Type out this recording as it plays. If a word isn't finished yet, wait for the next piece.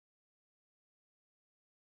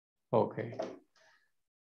Okay.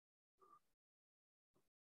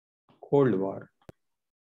 Cold War.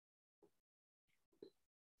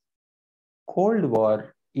 Cold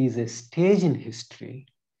War is a stage in history,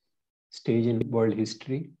 stage in world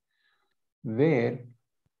history, where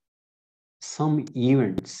some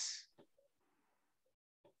events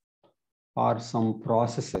or some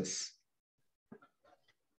processes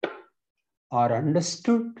are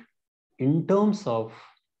understood in terms of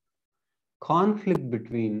conflict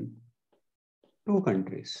between two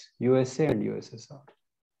countries, USA and USSR.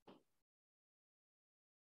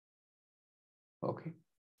 Okay.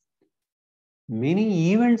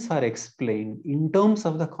 Many events are explained in terms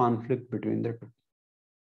of the conflict between the two.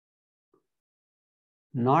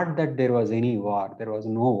 Not that there was any war, there was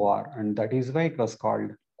no war, and that is why it was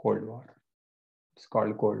called Cold War. It's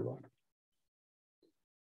called Cold War.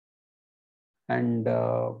 And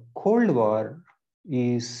Cold War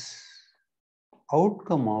is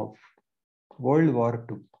outcome of World War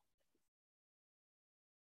II.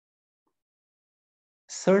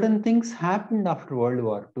 Certain things happened after World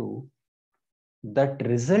War II that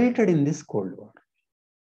resulted in this Cold War.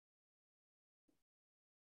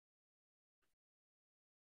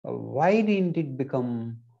 Why didn't it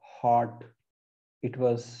become hot? It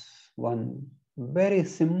was one very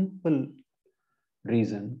simple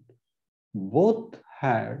reason. Both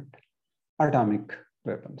had atomic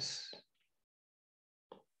weapons.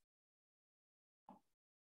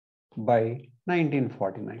 By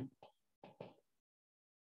 1949.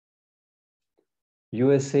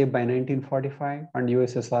 USA by 1945 and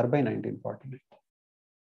USSR by 1949.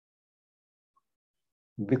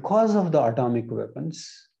 Because of the atomic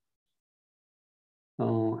weapons,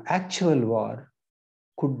 actual war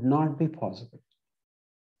could not be possible.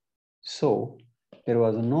 So there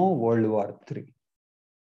was no World War III.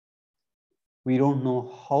 We don't know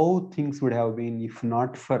how things would have been if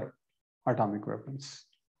not for atomic weapons.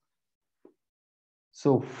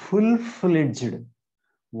 So full-fledged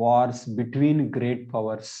wars between great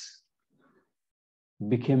powers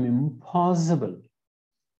became impossible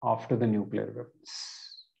after the nuclear weapons.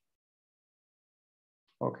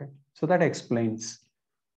 Okay, so that explains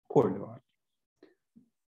Cold War.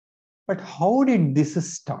 But how did this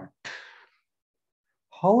start?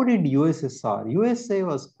 How did USSR? USA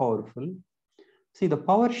was powerful. See, the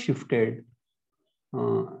power shifted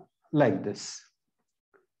like this.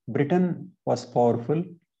 Britain was powerful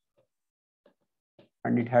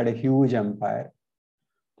and it had a huge empire.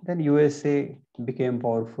 Then USA became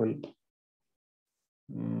powerful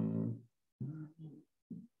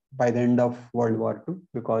by the end of World War II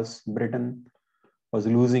because Britain was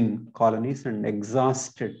losing colonies and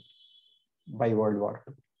exhausted by World War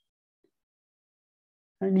II.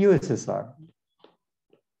 And USSR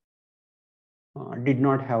did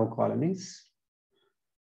not have colonies,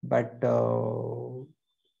 but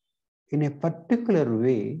in a particular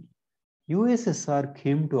way, USSR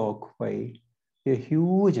came to occupy a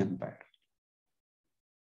huge empire.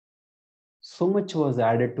 So much was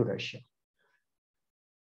added to Russia.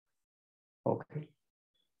 Okay.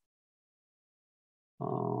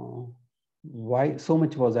 Why so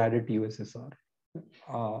much was added to USSR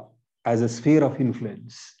as a sphere of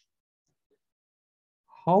influence?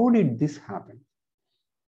 How did this happen?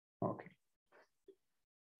 Okay.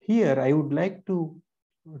 Here, I would like to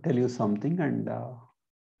tell you something and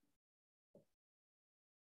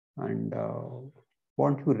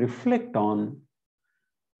want to reflect on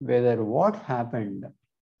whether what happened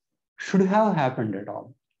should have happened at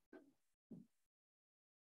all.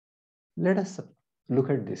 Let us look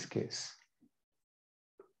at this case.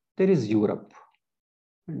 There is Europe,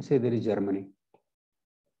 and say there is Germany.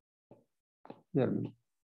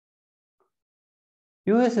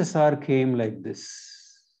 USSR came like this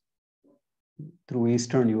through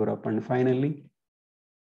Eastern Europe and finally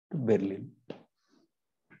to Berlin.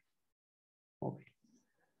 Okay.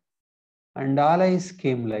 And allies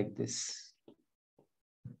came like this.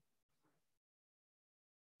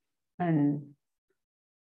 And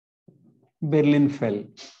Berlin fell.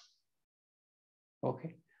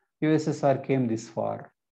 Okay. USSR came this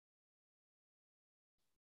far.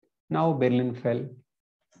 Now Berlin fell.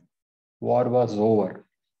 War was over.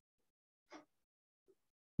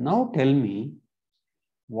 Now tell me,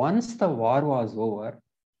 once the war was over,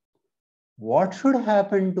 what should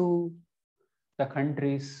happen to the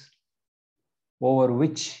countries over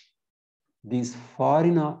which these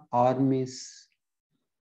foreign armies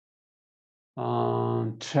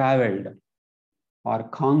traveled or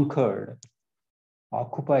conquered,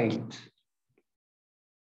 occupied?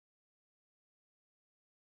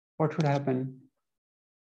 What should happen?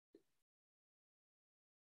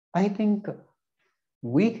 I think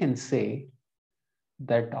we can say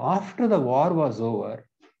that after the war was over,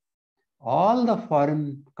 all the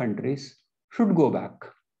foreign countries should go back.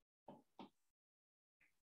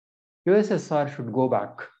 USSR should go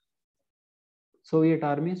back. Soviet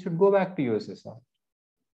armies should go back to USSR.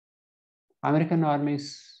 American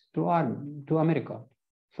armies to America.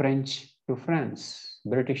 French to France.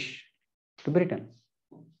 British to Britain.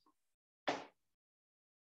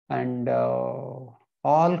 And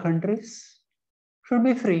all countries should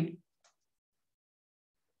be free.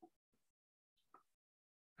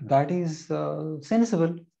 That is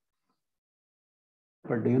sensible.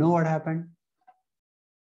 But do you know what happened?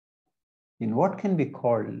 In what can be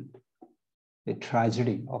called a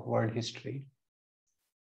tragedy of world history,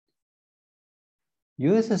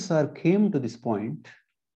 USSR came to this point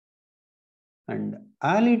and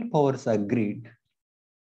Allied powers agreed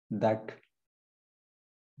that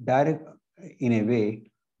in a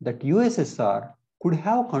way that USSR could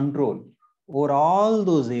have control over all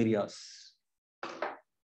those areas.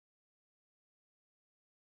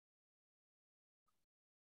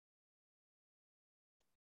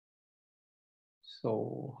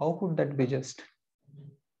 So how could that be just?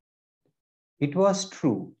 It was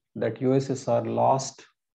true that USSR lost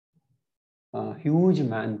huge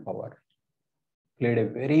manpower, played a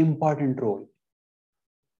very important role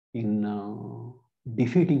in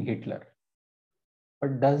defeating Hitler.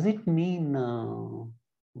 But does it mean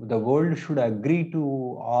the world should agree to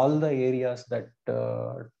all the areas that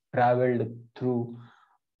traveled through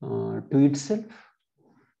to itself?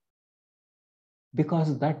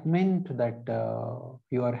 Because that meant that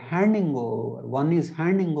you are handing over, one is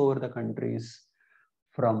handing over the countries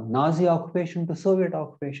from Nazi occupation to Soviet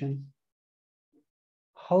occupation.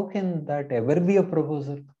 How can that ever be a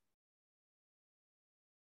proposal?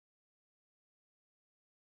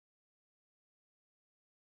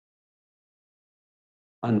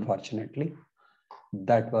 Unfortunately,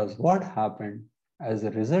 that was what happened as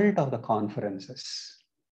a result of the conferences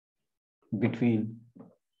between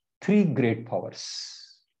three great powers.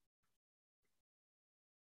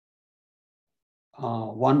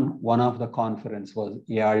 One of the conference was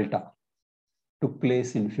Yalta, took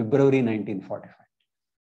place in February 1945.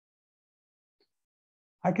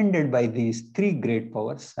 Attended by these three great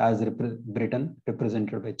powers, as Britain,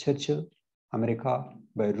 represented by Churchill, America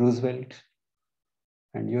by Roosevelt,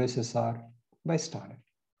 and USSR by Stalin.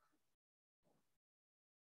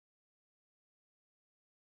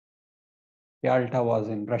 Yalta was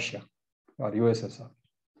in Russia or USSR.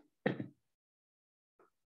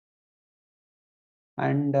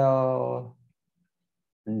 And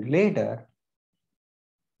later,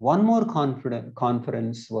 one more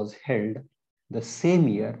conference was held the same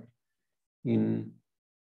year in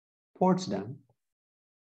Potsdam,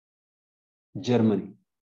 Germany,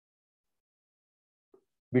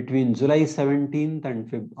 between July 17th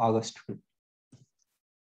and August 5th.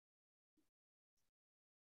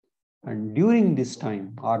 And during this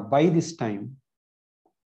time, or by this time,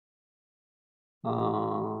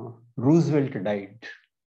 Roosevelt died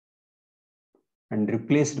and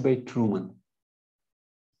replaced by Truman.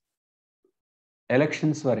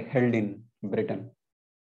 Elections were held in Britain.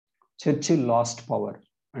 Churchill lost power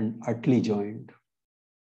and Atlee joined.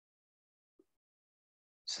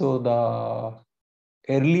 So the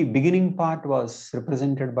early beginning part was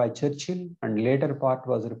represented by Churchill and later part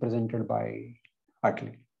was represented by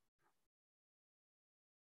Atlee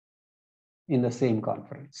in the same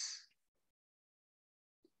conference.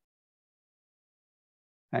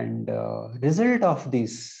 And result of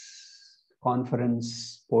this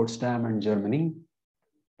conference, Potsdam and Germany,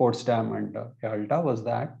 Potsdam and Yalta, was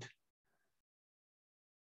that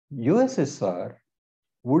USSR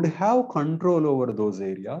would have control over those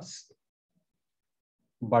areas,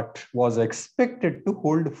 but was expected to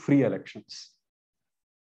hold free elections.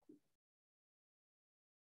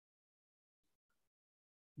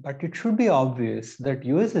 But it should be obvious that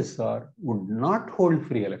USSR would not hold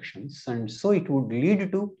free elections, and so it would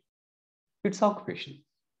lead to its occupation.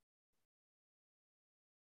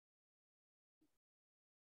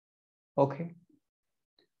 Okay.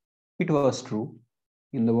 It was true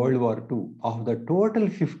in the World War II, of the total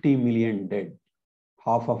 50 million dead,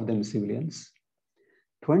 half of them civilians,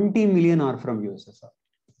 20 million are from USSR.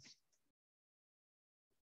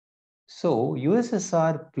 So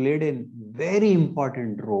USSR played a very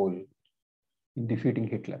important role in defeating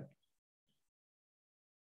Hitler.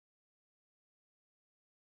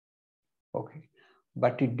 Okay,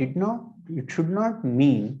 but it should not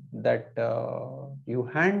mean that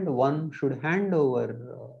one should hand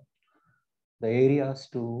over the areas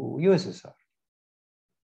to USSR.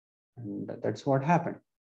 And that's what happened.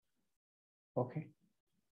 Okay.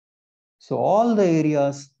 So all the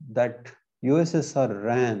areas that USSR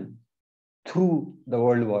ran through the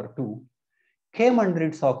World War II came under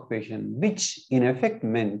its occupation, which in effect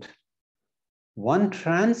meant one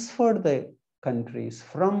transferred the countries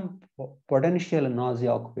from potential Nazi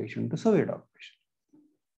occupation to Soviet occupation.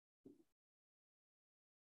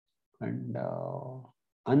 And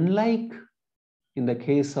unlike in the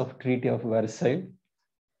case of Treaty of Versailles,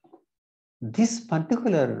 these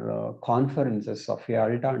particular conferences of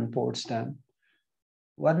Yalta and Potsdam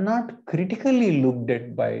were not critically looked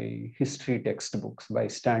at by history textbooks, by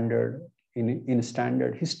standard in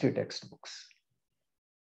standard history textbooks.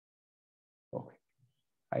 Okay.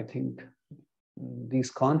 I think these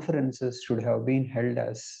conferences should have been held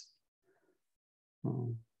as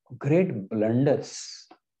great blunders.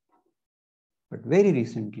 But very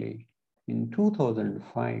recently, in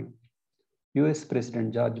 2005, US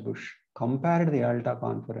President George Bush compared the Yalta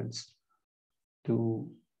Conference to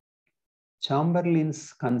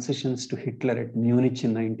Chamberlain's concessions to Hitler at Munich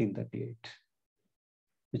in 1938,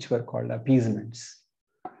 which were called appeasements,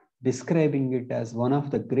 describing it as one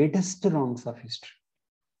of the greatest wrongs of history.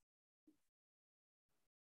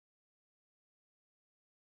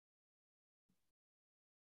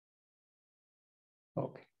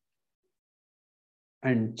 Okay.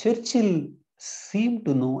 And Churchill seemed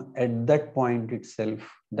to know at that point itself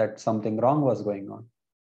that something wrong was going on.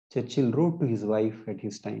 Churchill wrote to his wife at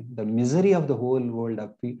his time, "The misery of the whole world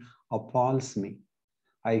appalls me.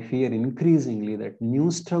 I fear increasingly that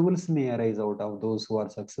new struggles may arise out of those who are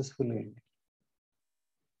successful in it."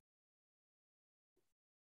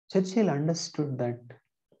 Churchill understood that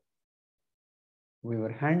we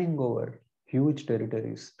were handing over huge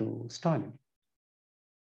territories to Stalin.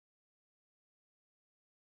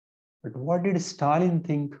 But what did Stalin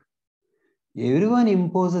think? Everyone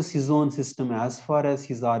imposes his own system as far as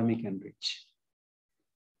his army can reach.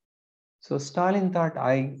 So Stalin thought,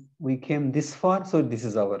 we came this far, so this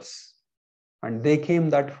is ours. And they came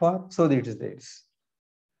that far, so it is theirs.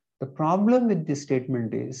 The problem with this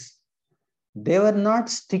statement is they were not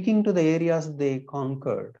sticking to the areas they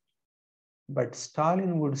conquered, but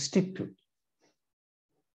Stalin would stick to.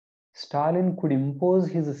 Stalin could impose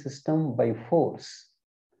his system by force,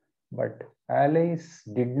 but Allies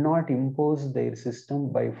did not impose their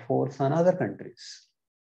system by force on other countries.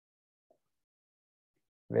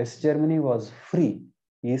 West Germany was free.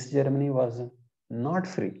 East Germany was not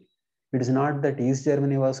free. It is not that East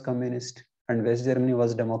Germany was communist and West Germany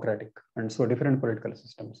was democratic and so different political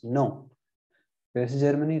systems. No. West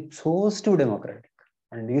Germany chose to be democratic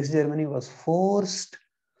and East Germany was forced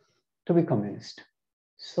to be communist.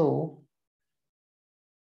 So,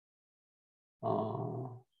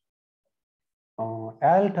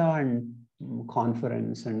 Yalta and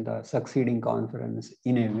conference and the succeeding conference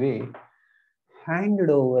in a way handed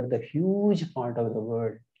over the huge part of the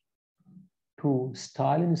world to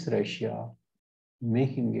Stalin's Russia,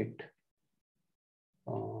 making it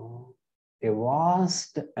a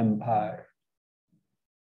vast empire,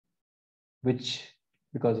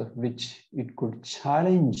 because of which it could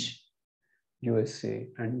challenge USA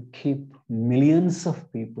and keep millions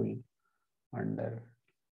of people under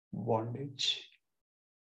bondage.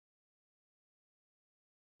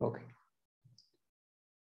 Okay.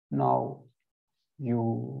 Now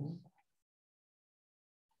you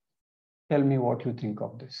tell me what you think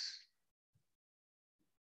of this.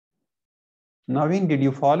 Naveen, did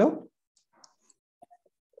you follow?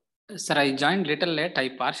 Sir, I joined little late. I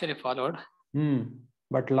partially followed.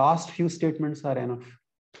 But last few statements are enough.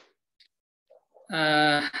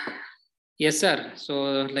 Yes, sir.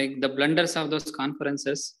 So, like the blunders of those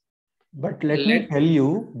conferences. But let me tell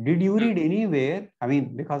you, did you read anywhere? I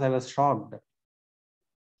mean, because I was shocked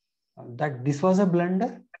that this was a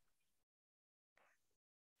blunder.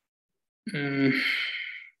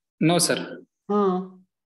 No, sir. I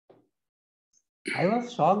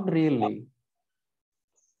was shocked, really.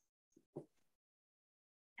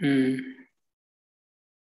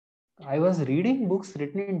 I was reading books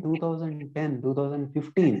written in 2010,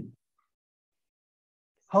 2015.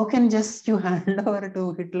 How can just you hand over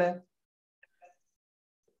to Hitler?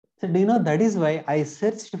 So do you know, that is why I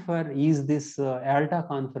searched for, is this Yalta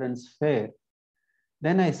conference fair?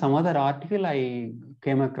 Then some other article I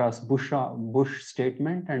came across Bush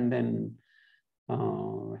statement and then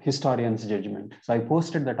historian's judgment. So I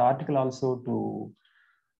posted that article also to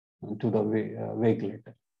the wake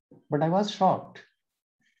later. But I was shocked.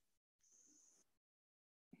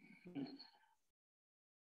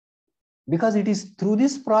 Because it is through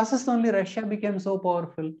this process only Russia became so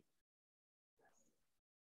powerful.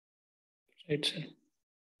 Right, sir.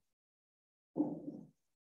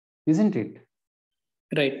 Isn't it?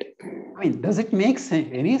 Right. I mean, does it make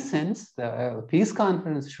any sense? The peace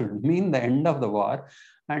conference should mean the end of the war,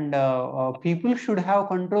 and people should have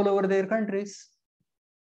control over their countries.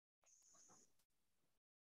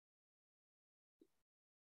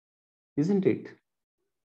 Isn't it?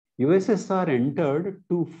 USSR entered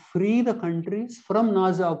to free the countries from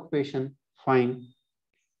Nazi occupation. Fine.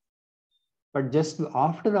 But just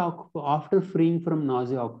after freeing from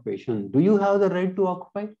Nazi occupation, do you have the right to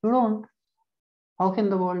occupy? You don't. How can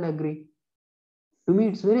the world agree? To me,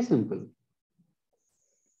 it's very simple.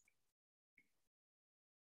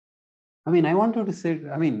 I mean, I want you to say,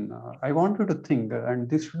 I want you to think, and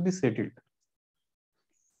this should be settled.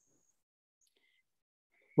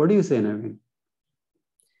 What do you say, Naveen?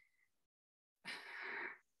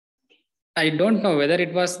 I don't know whether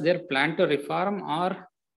it was their plan to reform or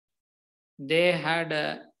they had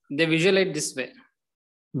they visualized this way.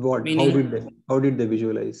 What? Meaning, How did they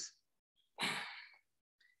visualize?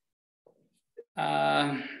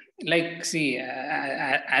 Like, see,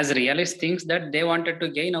 as realists thinks that they wanted to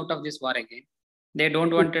gain out of this war again. They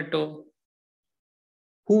don't wanted to.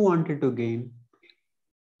 Who wanted to gain?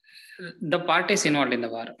 The parties involved in the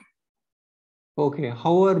war. Okay,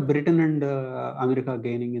 how are Britain and America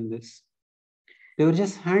gaining in this? They were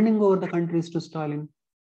just handing over the countries to Stalin.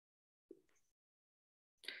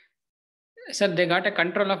 Sir, they got a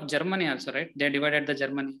control of Germany also, right? They divided the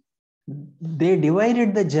Germany. They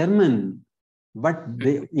divided the German, but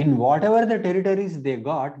in whatever the territories they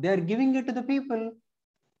got, they are giving it to the people.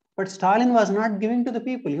 But Stalin was not giving to the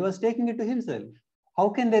people, he was taking it to himself. How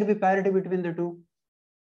can there be parity between the two?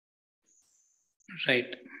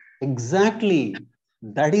 Right. Exactly.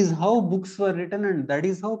 That is how books were written, and that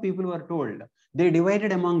is how people were told. They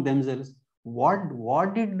divided among themselves.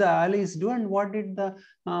 What did the Allies do, and what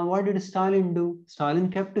did Stalin do? Stalin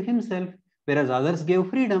kept to himself, whereas others gave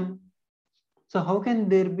freedom. So how can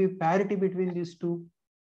there be parity between these two?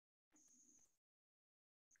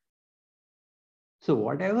 So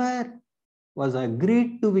whatever was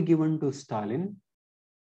agreed to be given to Stalin,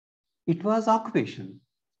 it was occupation.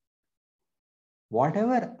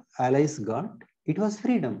 Whatever Allies got, it was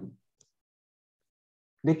freedom.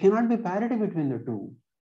 There cannot be parity between the two.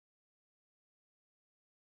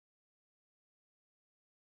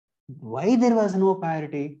 Why there was no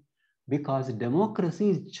parity? Because democracy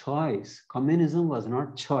is choice. Communism was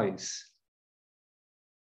not choice.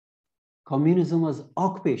 Communism was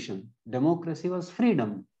occupation. Democracy was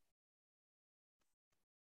freedom.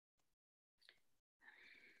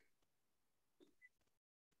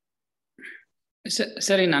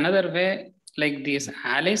 Sir, in another way, like these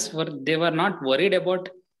allies they were not worried about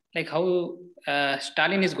like how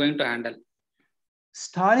Stalin is going to handle.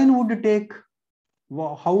 Stalin would take,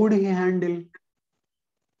 how would he handle?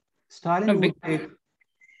 Stalin would take,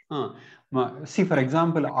 see, for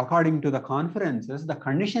example, according to the conferences, the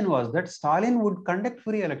condition was that Stalin would conduct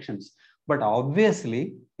free elections. But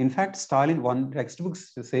obviously, in fact, Stalin, one textbook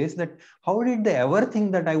says that, how did they ever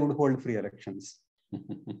think that I would hold free elections?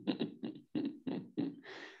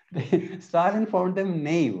 Stalin found them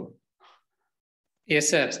naive. Yes,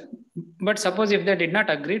 sir. But suppose if they did not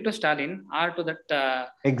agree to Stalin or to that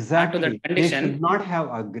exactly, or to that condition, they should not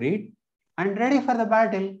have agreed and ready for the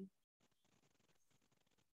battle,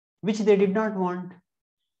 which they did not want.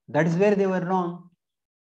 That is where they were wrong.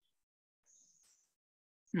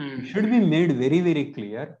 It should be made very, very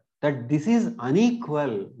clear that this is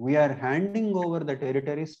unequal. We are handing over the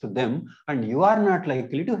territories to them, and you are not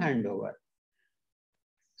likely to hand over.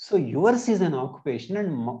 So yours is an occupation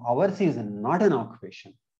and ours is not an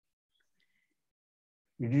occupation.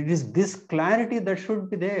 It is this clarity that should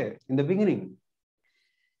be there in the beginning.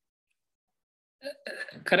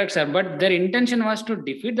 Correct, sir. But their intention was to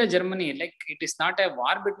defeat the Germany. Like, it is not a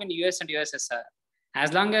war between US and USSR.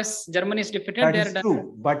 As long as Germany is defeated, that is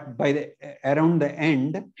true. But by around the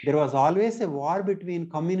end, there was always a war between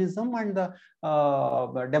communism and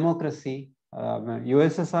the democracy.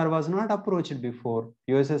 USSR was not approached before.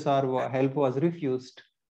 USSR help was refused.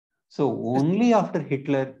 So only after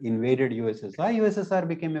Hitler invaded USSR, USSR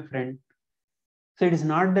became a friend. So it is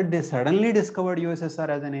not that they suddenly discovered USSR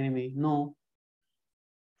as an enemy. No.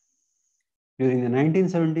 During the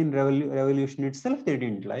 1917 revolution itself, they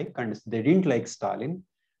didn't like Stalin.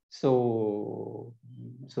 So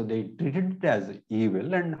they treated it as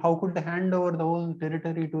evil, and how could they hand over the whole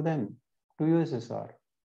territory to them, to USSR?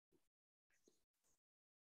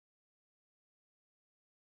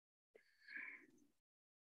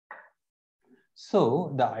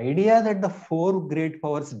 So the idea that the four great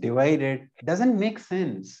powers divided doesn't make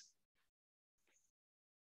sense.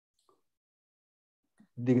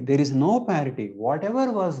 There is no parity.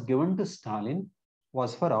 Whatever was given to Stalin,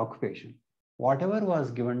 was for occupation. Whatever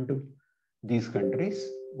was given to these countries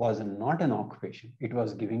was not an occupation. It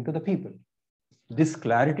was given to the people. This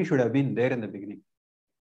clarity should have been there in the beginning.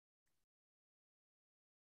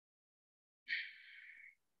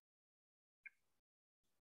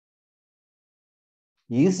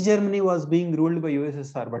 East Germany was being ruled by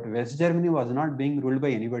USSR, but West Germany was not being ruled by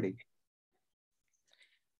anybody.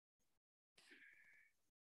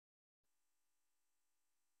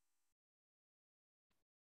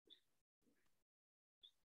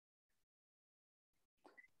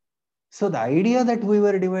 So the idea that we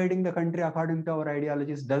were dividing the country according to our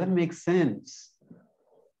ideologies doesn't make sense.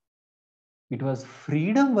 It was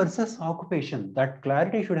freedom versus occupation. That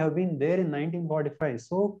clarity should have been there in 1945,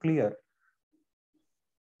 so clear.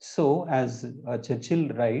 So, as Churchill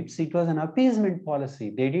writes, it was an appeasement policy.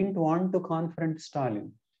 They didn't want to confront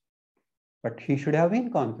Stalin, but he should have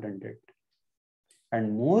been confronted.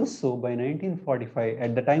 And more so by 1945,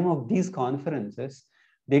 at the time of these conferences,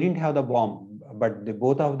 they didn't have the bomb, but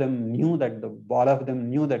both of them knew that all of them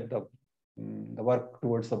knew that the work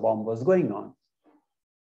towards the bomb was going on.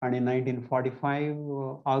 And in 1945,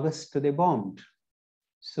 August, they bombed.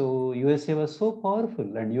 So USA was so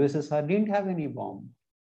powerful, and USSR didn't have any bomb.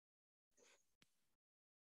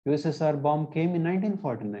 USSR bomb came in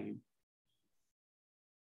 1949.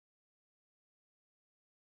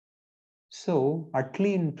 So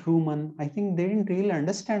Atlee and Truman, I think they didn't really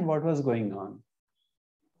understand what was going on.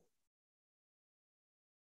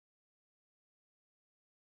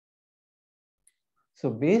 So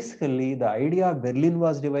basically, the idea of Berlin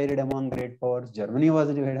was divided among great powers, Germany was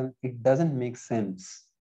divided, it doesn't make sense.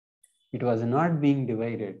 It was not being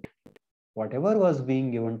divided. Whatever was being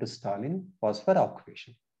given to Stalin was for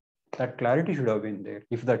occupation. That clarity should have been there.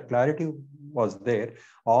 If that clarity was there,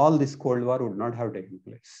 all this Cold War would not have taken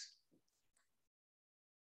place.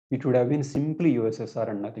 It would have been simply USSR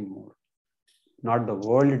and nothing more, not the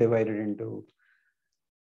world divided into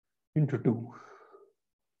two.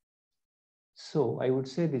 So I would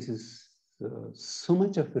say this is so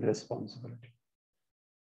much of irresponsibility.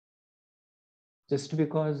 Just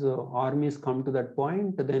because armies come to that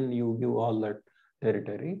point, then you give all that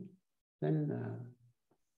territory, then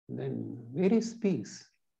where is peace?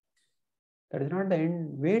 That is not the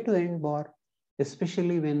way to end war,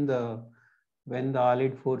 especially when the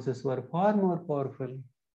Allied forces were far more powerful.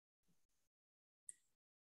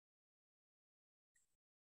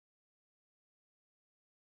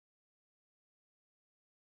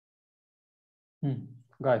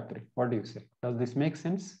 Gayatri, what do you say? Does this make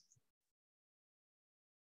sense?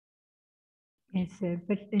 Yes, sir.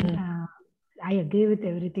 But I agree with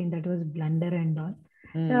everything that was blunder and all.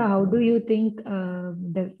 So how do you think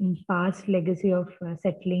the past legacy of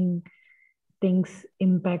settling things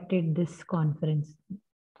impacted this conference?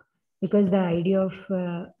 Because the idea of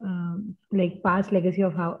like past legacy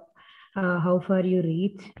of how far you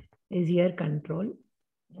reach is your control.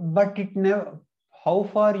 But it never. How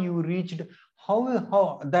far you reached?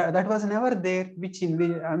 How that was never there. Which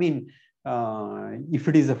I mean, if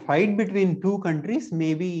it is a fight between two countries,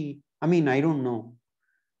 maybe. I mean, I don't know.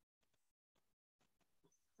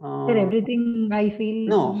 For everything, I feel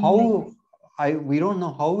no. How we don't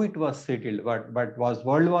know how it was settled. But was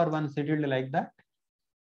World War I settled like that?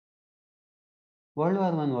 World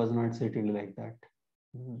War I was not settled like that.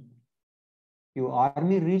 Your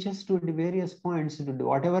army reaches to the various points.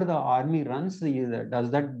 Whatever the army runs, does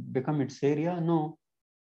that become its area? No.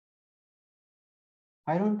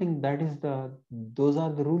 I don't think that is those are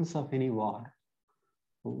the rules of any war.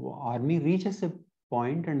 Army reaches a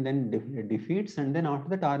point and then defeats, and then after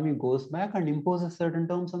that army goes back and imposes certain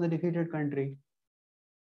terms on the defeated country.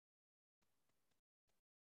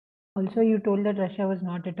 Also, you told that Russia was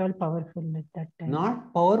not at all powerful at that time.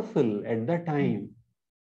 Not powerful at that time.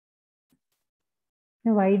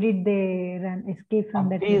 Why did they escape from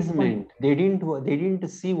that point? They didn't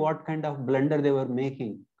see what kind of blunder they were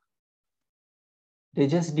making. They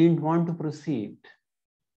just didn't want to proceed.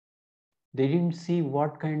 They didn't see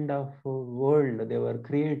what kind of world they were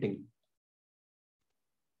creating.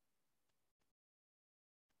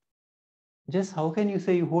 Just how can you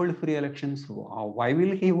say you hold free elections? Why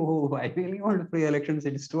will he hold free elections?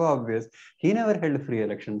 It's too obvious. He never held free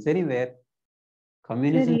elections anywhere.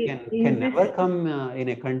 Communism can never come in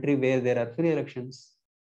a country where there are free elections.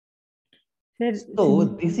 So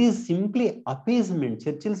this is simply appeasement.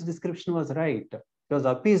 Churchill's description was right. It was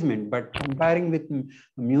appeasement, but comparing with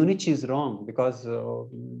Munich is wrong because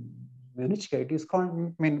Munich, it is called,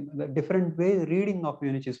 I mean, the different way reading of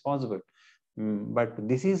Munich is possible. But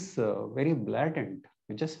this is very blatant.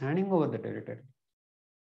 You're just handing over the territory.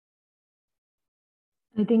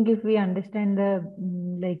 I think if we understand the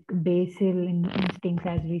like basal instincts,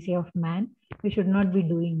 as we say, of man, we should not be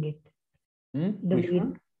doing it.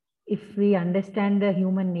 If we understand the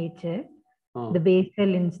human nature, the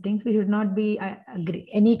basal instincts, we should not be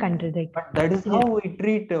agree any country like. But that is how we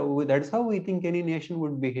treat. That is how we think any nation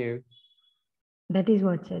would behave. That is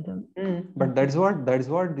what said. But that's what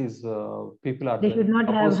these people are. They should not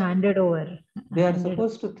have handed over. They are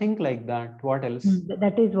supposed to think like that. What else?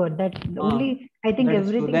 That is what. That only. I think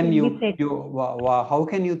everything. So then how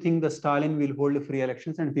can you think the Stalin will hold free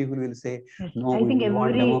elections and people will say no? I think we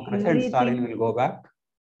want democracy and Stalin will go back.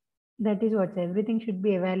 That is what everything should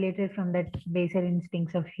be evaluated from that basal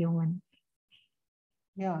instincts of human.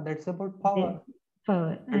 Yeah, that's about power.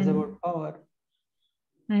 That's about power.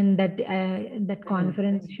 And that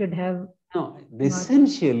conference should have. No,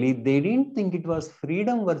 essentially, they didn't think it was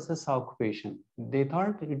freedom versus occupation. They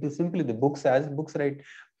thought it is simply the books, right?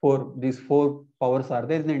 For these four powers are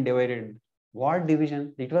there, then divided. What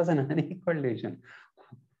division? It was an unequal division.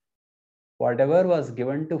 Whatever was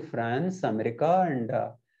given to France, America, and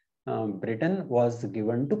Britain was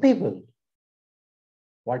given to people.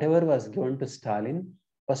 Whatever was given to Stalin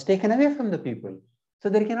was taken away from the people. So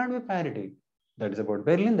there cannot be parity. That is about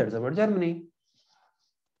Berlin, that is about Germany.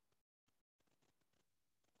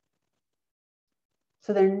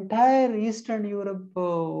 So the entire Eastern Europe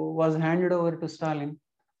was handed over to Stalin.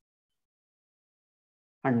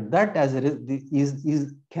 And that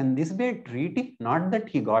can this be a treaty? Not that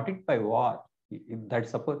he got it by war.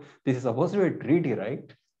 This is supposed to be a treaty,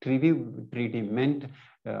 right? Treaty meant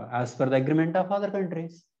as per the agreement of other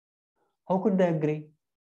countries. How could they agree?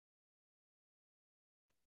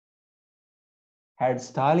 Had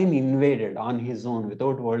Stalin invaded on his own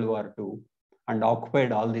without World War II and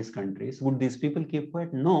occupied all these countries, would these people keep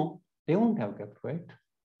quiet? No, they won't have kept quiet.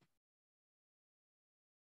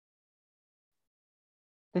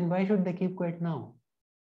 Then why should they keep quiet now?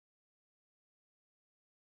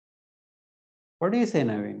 What do you say,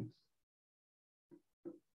 Naveen?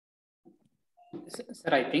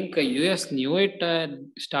 Sir, I think US knew it.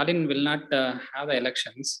 Stalin will not have the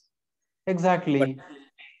elections. Exactly.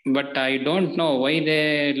 But I don't know why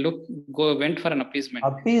they went for an appeasement.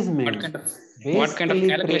 Appeasement. What kind of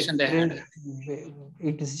calculation they had?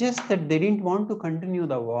 It is just that they didn't want to continue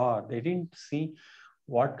the war. They didn't see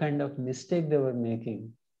what kind of mistake they were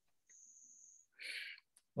making.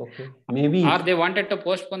 Okay, maybe. Or they wanted to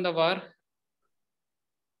postpone the war?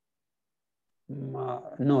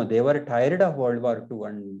 No, they were tired of World War II,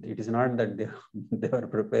 and it is not that they were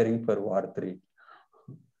preparing for War III.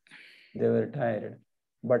 They were tired.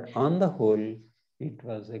 But on the whole, it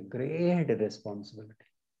was a great responsibility.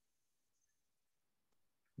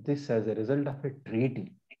 This as a result of a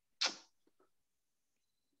treaty.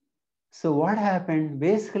 So what happened?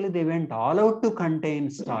 Basically, they went all out to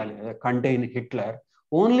contain Hitler,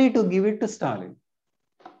 only to give it to Stalin.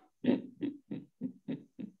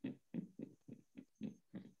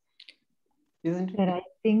 Isn't it? Sir, I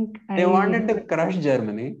think they wanted to crush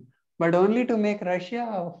Germany, but only to make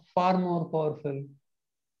Russia far more powerful.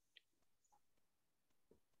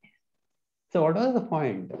 So what was the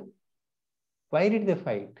point? Why did they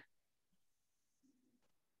fight?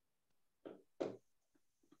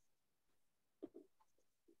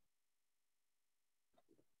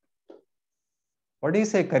 What do you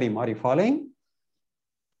say, Karim? Are you following?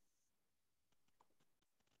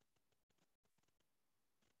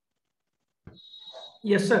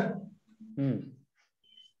 Yes, sir.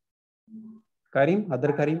 Karim,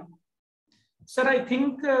 other Karim? Sir, I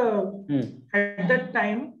think at that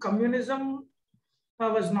time, communism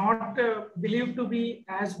was not believed to be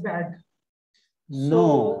as bad.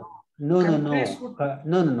 No.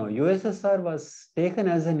 USSR was taken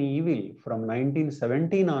as an evil from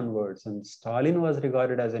 1917 onwards, and Stalin was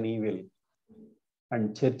regarded as an evil.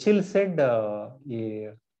 And Churchill said, he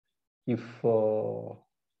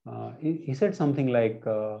said something like,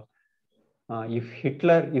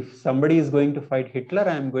 if somebody is going to fight Hitler,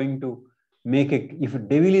 I am going to if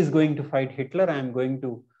Devil is going to fight Hitler, I am going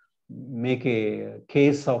to make a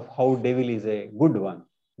case of how Devil is a good one.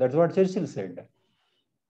 That's what Churchill said.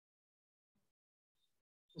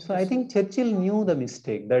 So I think Churchill knew the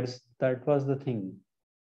mistake. That was the thing.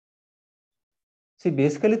 See,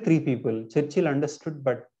 basically three people. Churchill understood,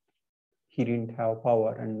 but he didn't have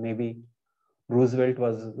power, and maybe Roosevelt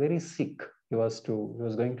was very sick. He was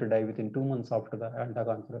going to die within 2 months after the Yalta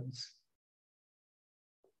conference.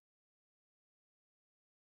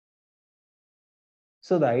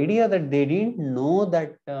 So the idea that they didn't know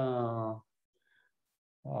that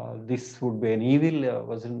this would be an evil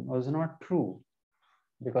was not true,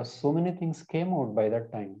 because so many things came out by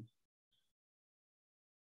that time.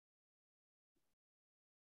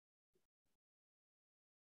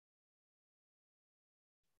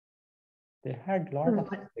 They had a lot of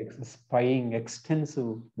spying,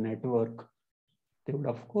 extensive network. They would,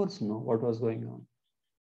 of course, know what was going on.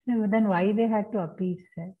 No, then why they had to appease,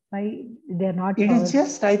 sir? Why they're not? It is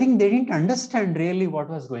just, I think they didn't understand really what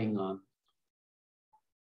was going on.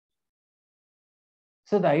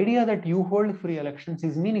 So the idea that you hold free elections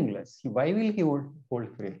is meaningless. Why will he hold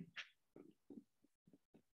free elections?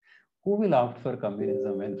 Who will opt for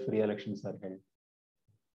communism when free elections are held?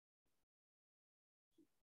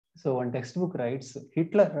 So one textbook writes,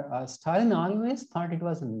 Stalin always thought it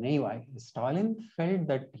was naive. Stalin felt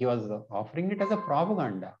that he was offering it as a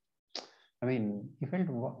propaganda. I mean, he felt,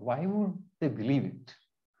 why would they believe it?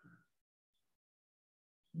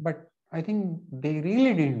 But I think they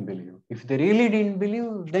really didn't believe. If they really didn't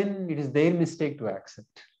believe, then it is their mistake to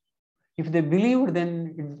accept. If they believed,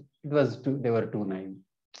 then they were too naive.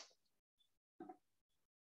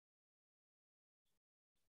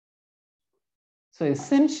 So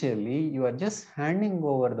essentially, you are just handing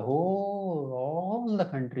over all the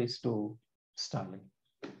countries to Stalin.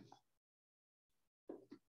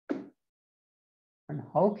 And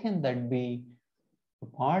how can that be a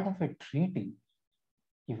part of a treaty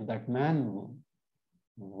if that man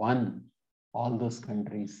won all those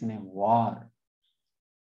countries in a war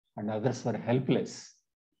and others were helpless?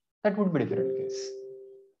 That would be a different case.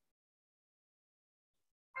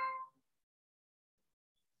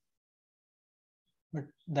 But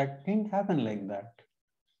that didn't happen like that.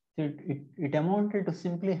 It amounted to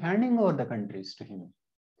simply handing over the countries to him.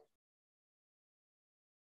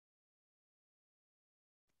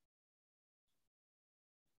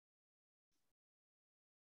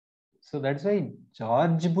 So that's why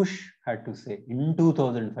George Bush had to say in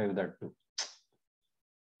 2005 that too.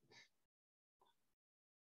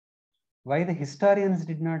 Why the historians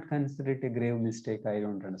did not consider it a grave mistake, I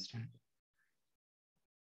don't understand.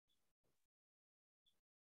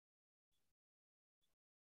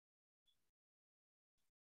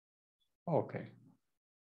 Okay.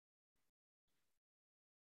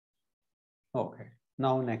 Okay.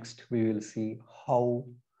 Now next we will see how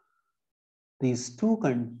these two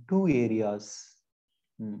areas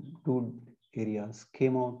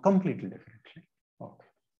came out completely differently. Okay.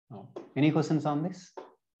 Now, any questions on this?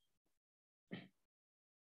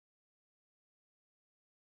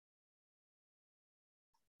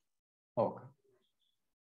 Okay.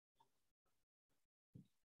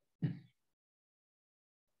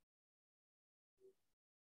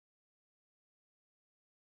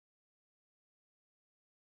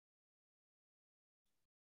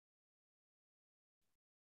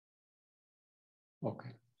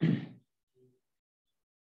 Okay.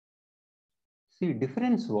 See,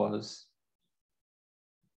 difference was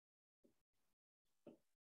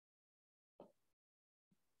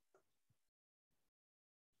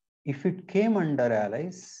if it came under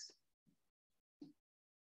allies,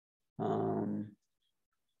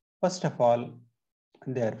 first of all,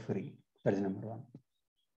 they are free. That is number one,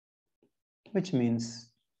 which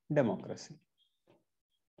means democracy.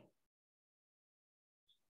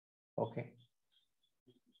 Okay.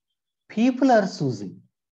 People are choosing.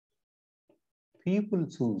 People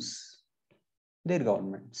choose their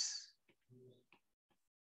governments.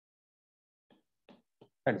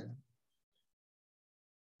 That is one.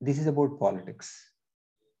 This is about politics.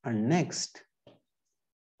 And next,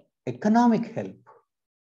 economic help.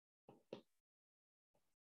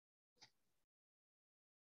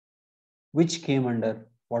 Which came under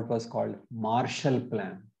what was called Marshall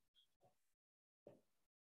Plan.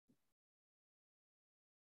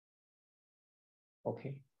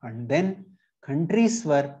 Okay. And then countries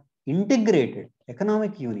were integrated,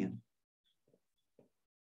 economic union.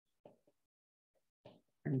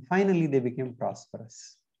 And finally, they became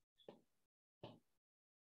prosperous.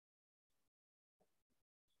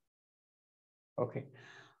 Okay.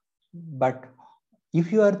 But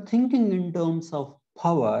if you are thinking in terms of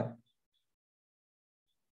power,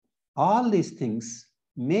 all these things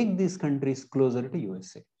make these countries closer to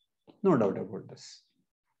USA. No doubt about this.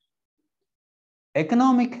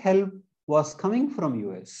 Economic help was coming from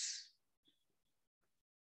US.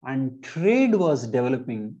 And trade was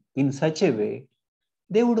developing in such a way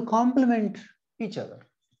they would complement each other.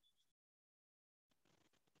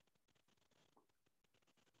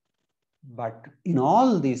 But in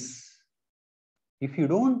all this, if you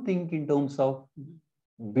don't think in terms of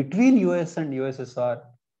between US and USSR,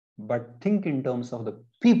 but think in terms of the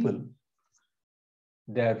people,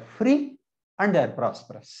 they are free and they are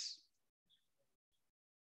prosperous.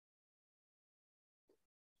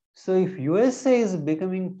 So if USA is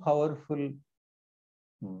becoming powerful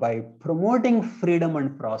by promoting freedom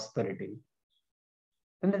and prosperity,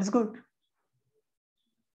 then that's good.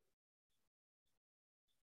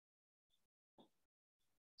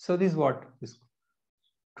 So this is what is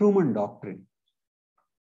Truman Doctrine.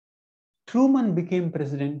 Truman became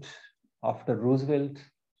president after Roosevelt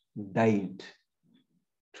died.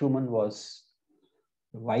 Truman was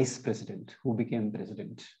vice president who became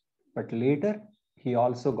president, but later he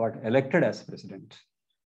also got elected as president.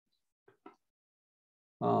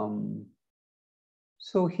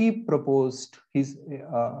 So he proposed his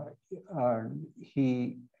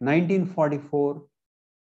 1944.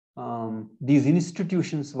 These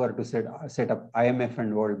institutions were to set up IMF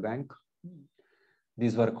and World Bank.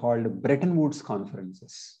 These were called Bretton Woods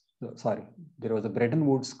conferences. Sorry, there was a Bretton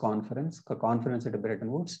Woods conference, a conference at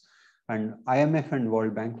Bretton Woods, and IMF and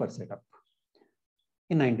World Bank were set up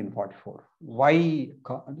in 1944. Why? I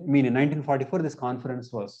mean, in 1944, this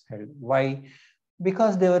conference was held. Why?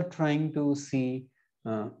 Because they were trying to see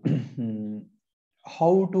how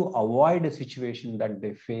to avoid a situation that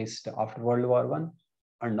they faced after World War I,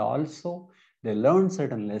 and also they learned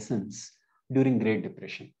certain lessons during Great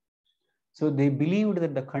Depression. So they believed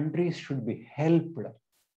that the countries should be helped.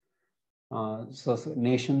 So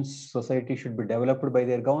nations, society should be developed by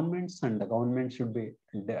their governments, and the government should be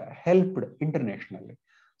helped internationally.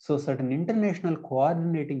 So certain international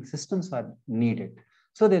coordinating systems are needed.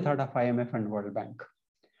 So they thought of IMF and World Bank.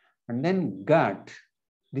 And then GATT,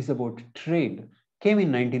 this about trade, came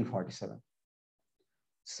in 1947.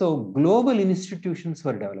 So global institutions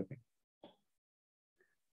were developing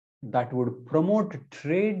that would promote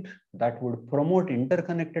trade, that would promote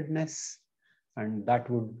interconnectedness, and that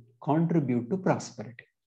would contribute to prosperity.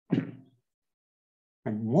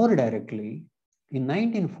 And more directly, in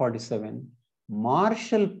 1947,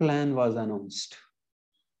 Marshall Plan was announced.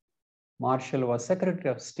 Marshall was Secretary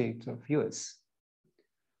of State of US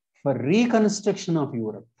for reconstruction of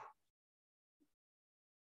Europe.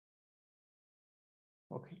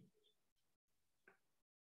 Okay.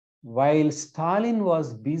 While Stalin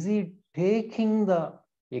was busy taking the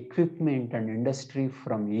equipment and industry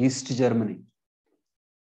from East Germany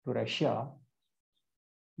to Russia,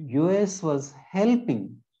 US was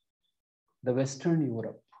helping the Western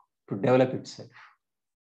Europe to develop itself.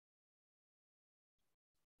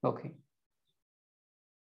 Okay.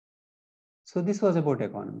 So this was about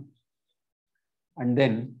economy. And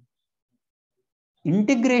then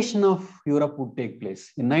integration of Europe would take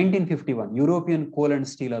place. In 1951, European Coal and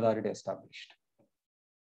Steel Authority established.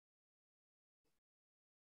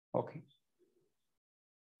 Okay.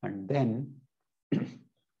 And then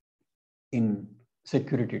in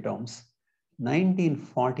security terms,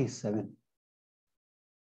 1947,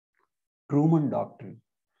 Truman Doctrine,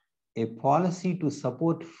 a policy to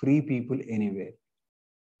support free people anywhere.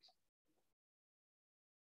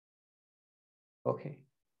 Okay.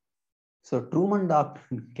 So Truman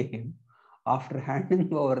Doctrine came after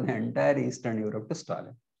handing over the entire Eastern Europe to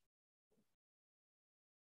Stalin.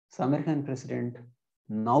 So American president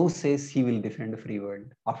now says he will defend the free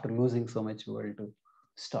world after losing so much world to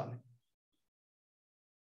Stalin.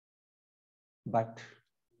 But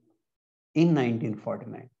in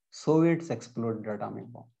 1949, Soviets exploded the atomic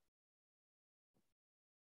bomb,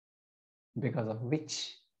 because of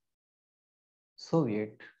which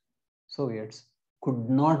Soviets could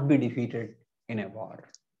not be defeated in a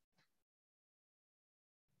war.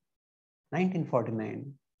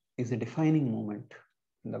 1949 is a defining moment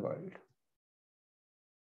in the world.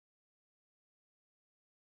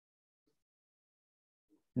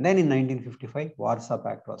 Then in 1955, Warsaw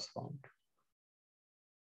Pact was formed,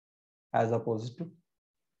 as opposed to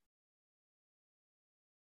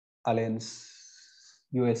alliance,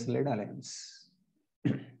 US-led alliance.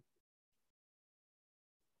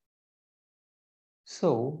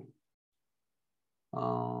 So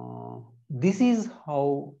this is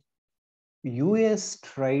how US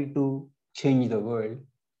tried to change the world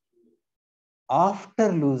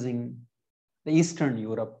after losing the Eastern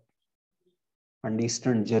Europe and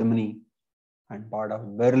Eastern Germany and part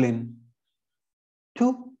of Berlin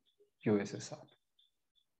to USSR.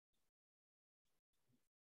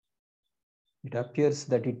 It appears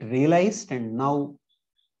that it realized, and now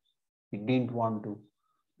it didn't want to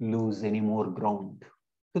lose any more ground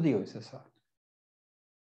to the USSR.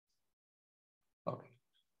 Okay.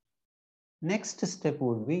 Next step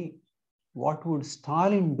would be, what would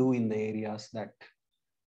Stalin do in the areas that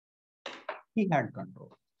he had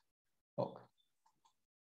control? Okay.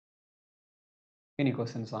 Any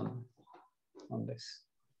questions on this?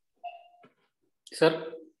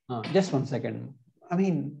 Sir? Just 1 second. I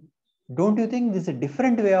mean, don't you think this is a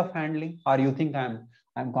different way of handling, or you think I'm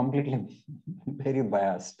completely very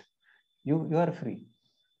biased? You are free.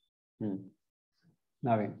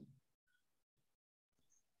 Naveen.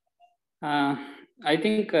 I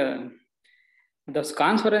think Those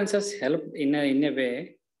conferences helped in a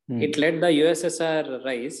way. It led the USSR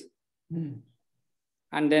rise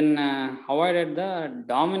and then avoided the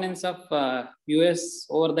dominance of US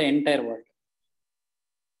over the entire world.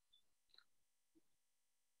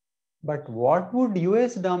 But what would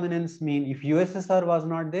US dominance mean? If USSR was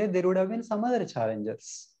not there, there would have been some other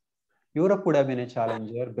challengers. Europe would have been a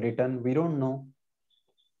challenger, Britain, we don't know.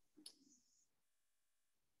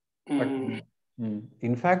 But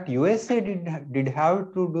in fact, USA did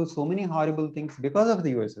have to do so many horrible things because of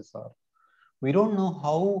the USSR. We don't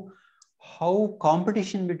know how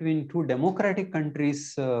competition between two democratic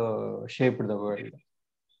countries shaped the world.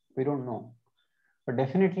 We don't know. But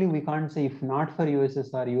definitely we can't say if not for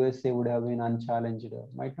USSR, USA would have been unchallenged.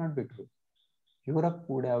 Might not be true. Europe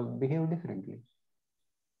would have behaved differently.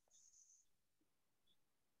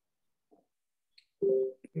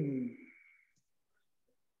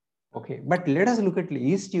 Okay, but let us look at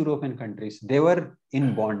East European countries. They were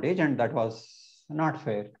in bondage and that was not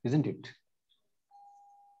fair, isn't it?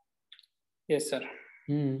 Yes, sir.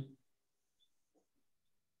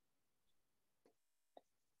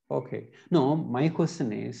 Okay. No, my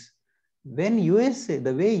question is, when USA,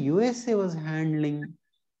 the way USA was handling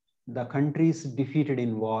the countries defeated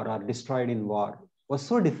in war or destroyed in war was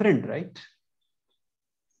so different, right?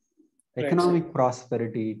 Economic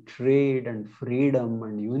prosperity, trade and freedom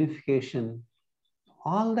and unification,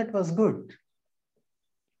 all that was good.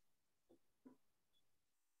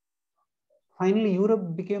 Finally,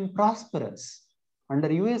 Europe became prosperous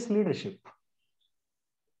under US leadership.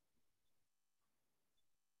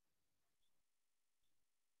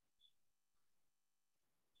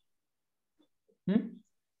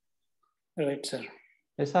 Right, sir.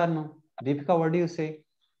 Yes or no? Deepika, what do you say?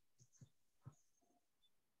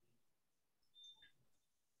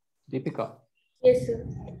 Deepika. Yes, sir.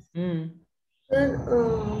 Sir,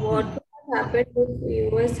 what would have happened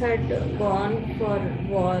if US had gone for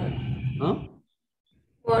war? Huh?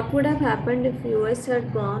 What would have happened if US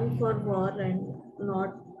had gone for war and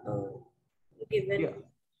not given? Yeah.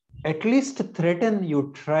 At least threaten,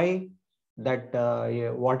 you try that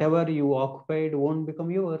whatever you occupied won't become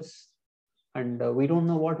yours. And we don't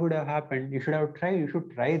know what would have happened. You should have tried. You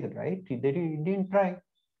should try that, right? They didn't try.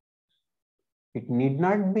 It need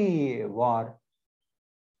not be war.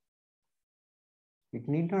 It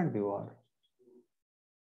need not be war.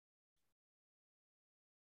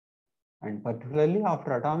 And particularly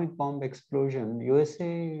after atomic bomb explosion,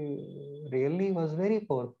 USA really was very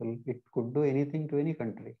powerful. It could do anything to any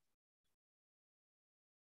country.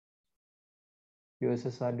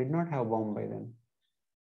 USSR did not have bomb by then.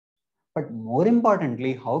 But more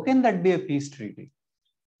importantly, how can that be a peace treaty?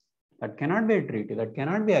 That cannot be a treaty. That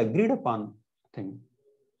cannot be agreed upon thing.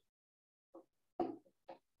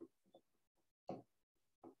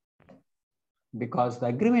 Because the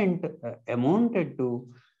agreement amounted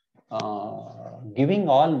to giving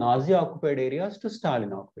all Nazi-occupied areas to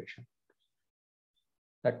Stalin occupation.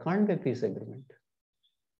 That can't be a peace agreement.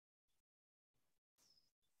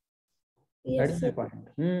 Yes, that is the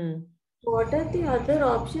point. What are the other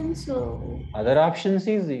options? Other options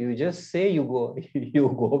is you just say you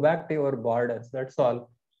go back to your borders. That's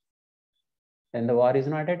all. And the war is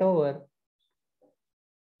not yet over.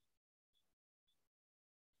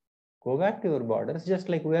 Go back to your borders, just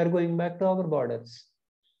like we are going back to our borders.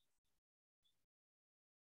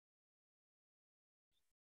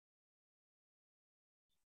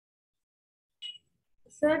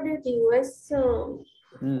 Sir, did US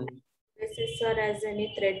USSR as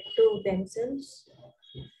any threat to themselves?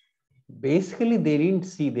 Basically, they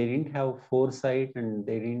didn't have foresight, and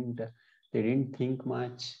they didn't think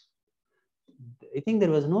much. I think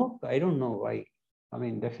there was no, I don't know why. I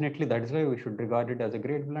mean, definitely that is why we should regard it as a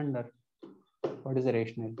great blunder. What is the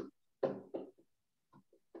rationale?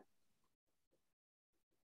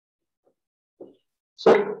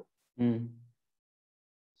 Sir,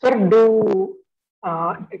 sir, do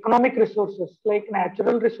economic resources like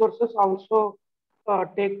natural resources also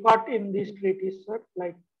take part in these treaties, sir?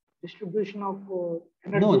 Like distribution of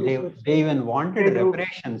energy resources? They even wanted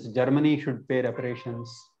reparations. Germany should pay reparations.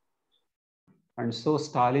 And so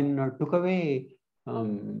Stalin took away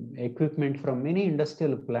equipment from many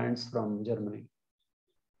industrial plants from Germany.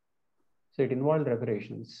 So it involved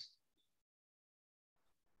reparations.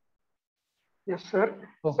 Yes, sir.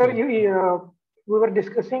 Okay. Sir, we were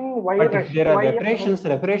discussing why. But if there are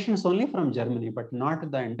reparations only from Germany, but not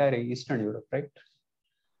the entire Eastern Europe, right?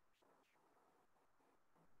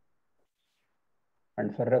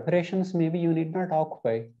 And for reparations, maybe you need not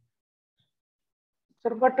occupy.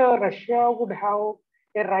 Sir, but Russia would have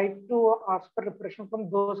a right to ask for reparation from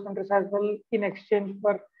those countries as well in exchange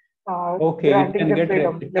for Okay, granting them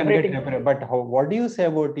freedom, liberating. But what do you say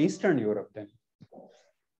about Eastern Europe then?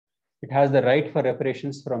 It has the right for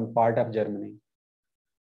reparations from part of Germany.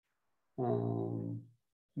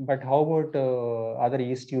 But how about other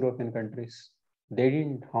East European countries? They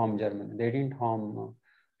didn't harm Germany. They didn't harm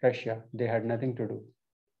Russia. They had nothing to do.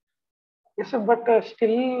 Yes, but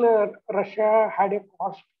still Russia had a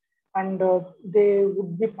cost, and they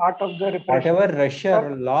would be part of the reparation. Whatever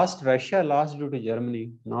Russia lost due to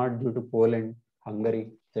Germany, not due to Poland,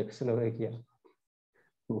 Hungary, Czechoslovakia.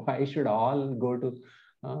 Why should all go to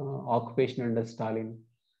occupation under Stalin?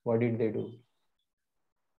 What did they do?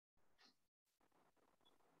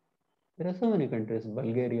 There are so many countries: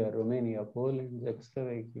 Bulgaria, Romania, Poland,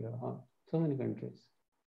 Czechoslovakia, so many countries.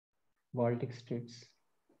 Baltic states.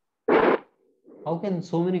 How can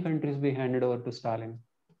so many countries be handed over to Stalin?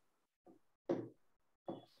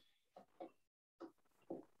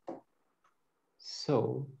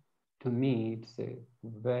 So, to me, it's a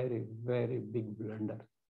very, very big blunder.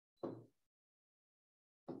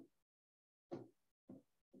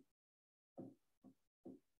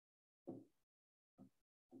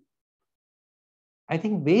 I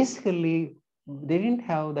think basically they didn't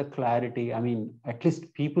have the clarity. I mean, at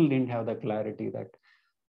least people didn't have the clarity that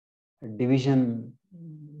division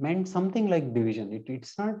meant something like division.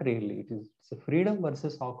 It's not really. It's a freedom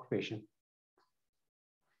versus occupation.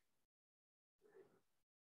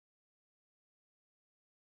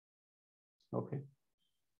 Okay.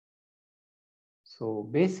 So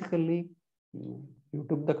basically, you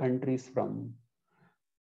took the countries from,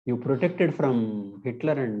 you protected from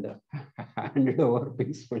Hitler and handed over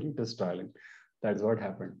peacefully to Stalin. That's what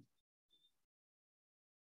happened.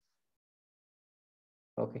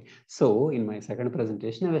 Okay. So in my second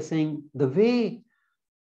presentation, I was saying the way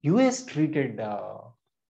US treated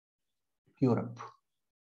Europe.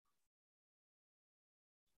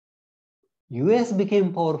 US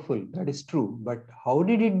became powerful, that is true. But how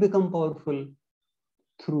did it become powerful?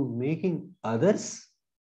 Through making others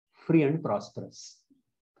free and prosperous.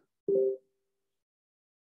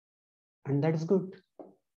 And that is good.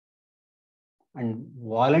 And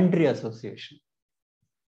voluntary association.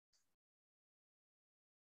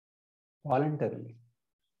 Voluntarily.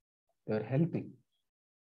 They are helping.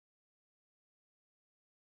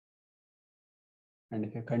 And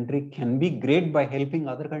if a country can be great by helping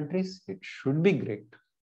other countries, it should be great.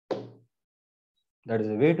 That is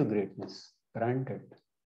a way to greatness, granted.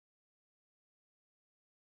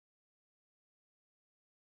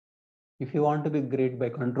 If you want to be great by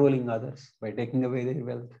controlling others, by taking away their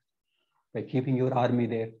wealth, by keeping your army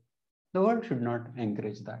there, the world should not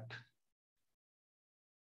encourage that.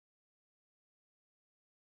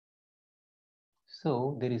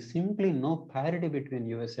 So there is simply no parity between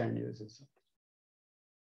USA and USSR.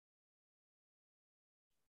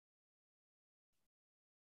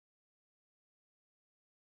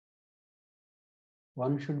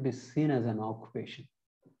 One should be seen as an occupation.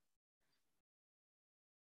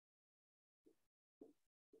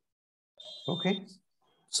 Okay.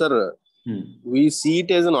 Sir, we see it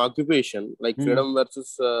as an occupation, like freedom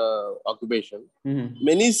versus occupation.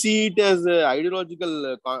 Many see it as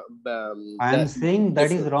ideological. I am saying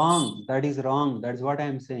that is wrong. That is wrong. That's what I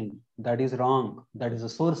am saying. That is wrong. That is a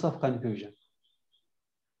source of confusion.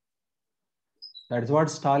 That is what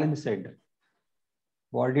Stalin said.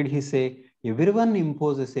 What did he say? Everyone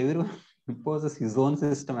imposes his own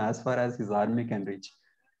system as far as his army can reach.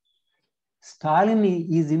 Stalin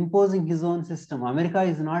is imposing his own system. America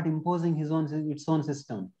is not imposing its own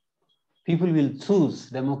system. People will choose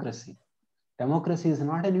democracy. Democracy is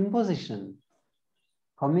not an imposition.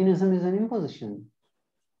 Communism is an imposition.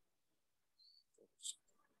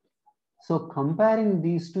 So comparing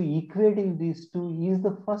these two, equating these two is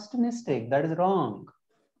the first mistake. That is wrong.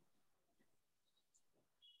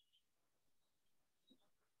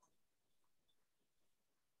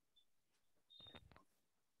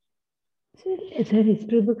 Sir,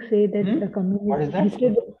 history books say that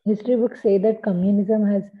history books say that communism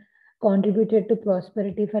has contributed to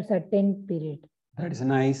prosperity for certain period. That is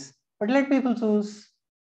nice, but let people choose.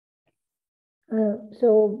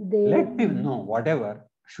 So they let people know whatever.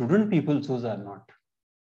 Shouldn't people choose or not?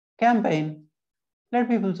 Campaign. Let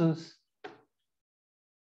people choose.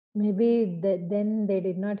 Maybe then they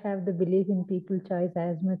did not have the belief in people's choice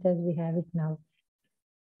as much as we have it now.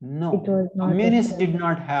 No, it was not communists did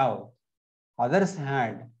not have. Others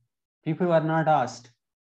had. People were not asked.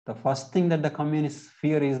 The first thing that the communists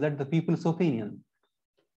fear is that the people's opinion.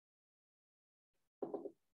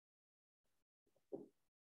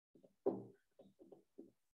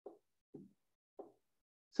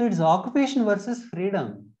 So it's occupation versus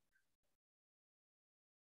freedom.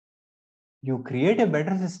 You create a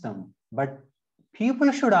better system, but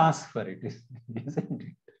people should ask for it, isn't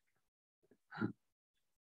it?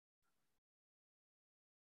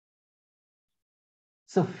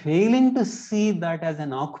 So failing to see that as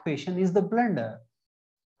an occupation is the blunder.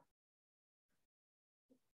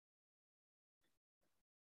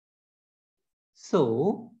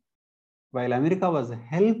 So while America was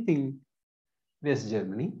helping West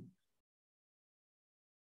Germany,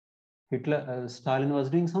 Stalin was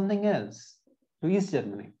doing something else to East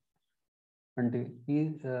Germany and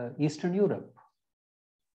to Eastern Europe.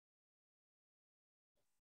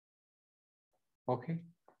 Okay.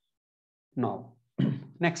 Now,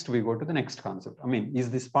 next we go to the next concept. I mean,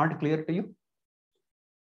 is this part clear to you?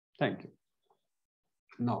 Thank you.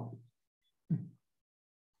 Now,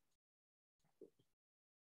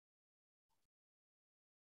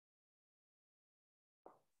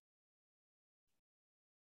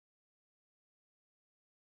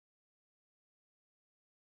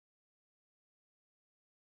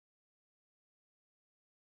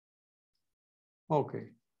 okay.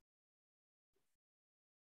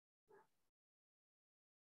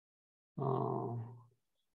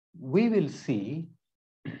 We will see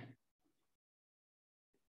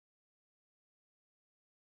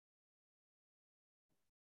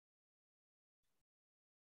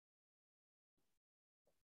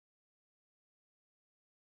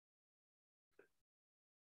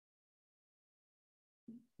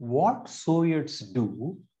what Soviets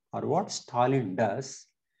do or what Stalin does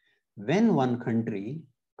when one country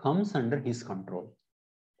comes under his control.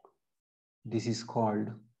 This is called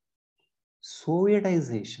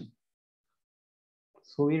Sovietization.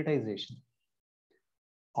 Sovietization,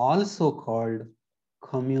 also called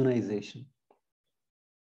communization.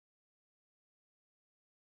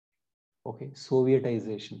 Okay,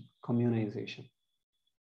 Sovietization, communization.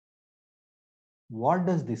 What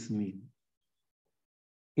does this mean?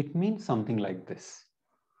 It means something like this.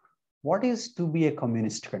 What is to be a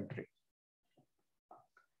communist country?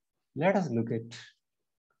 Let us look at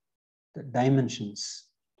the dimensions,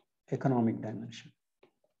 economic dimension.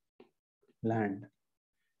 Land.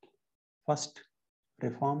 First,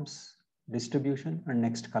 reforms, distribution, and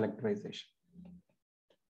next collectivization.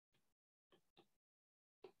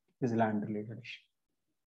 This is land related issue.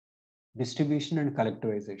 Distribution and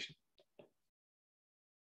collectivization.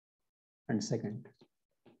 And second,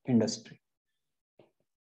 industry.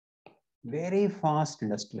 Very fast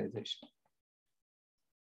industrialization.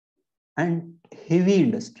 And heavy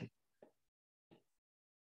industry.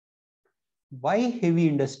 Why heavy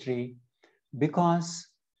industry? Because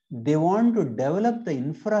they want to develop the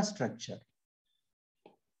infrastructure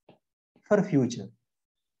for future.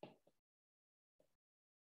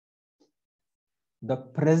 The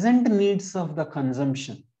present needs of the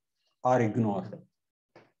consumption are ignored.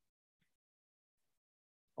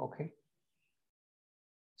 Okay.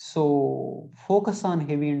 So focus on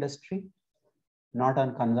heavy industry, not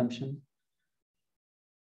on consumption.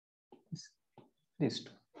 These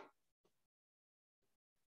two.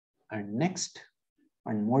 And next,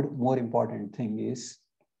 and more important thing is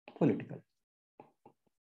political.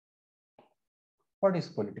 What is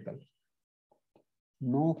political?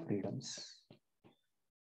 No freedoms.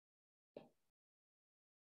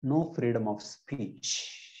 No freedom of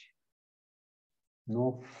speech.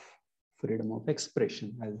 No freedom of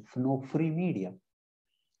expression. No free media.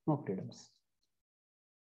 No freedoms.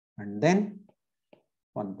 And then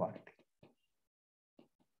one party.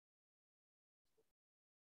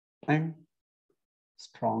 And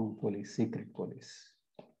strong police, secret police.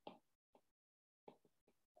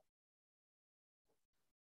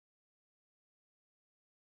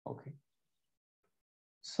 Okay.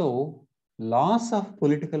 So, loss of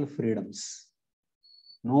political freedoms,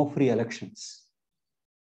 no free elections,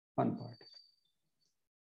 one party.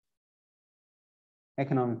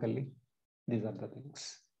 Economically, these are the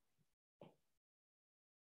things.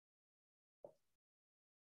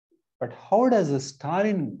 But how does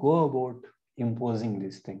Stalin go about imposing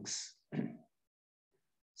these things?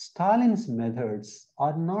 Stalin's methods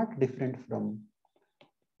are not different from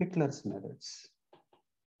Hitler's methods.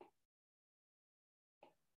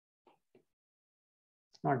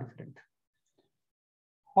 It's not different.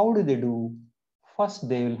 How do they do? First,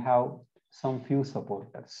 they will have some few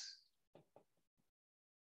supporters.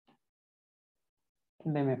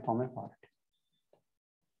 They may form a party.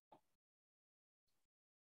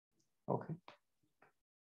 Okay.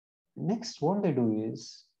 Next, what they do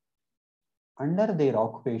is, under their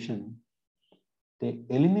occupation, they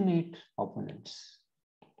eliminate opponents.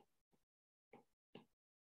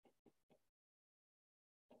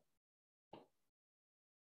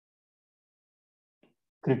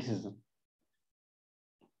 Criticism.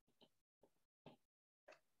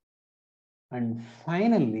 And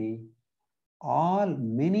finally,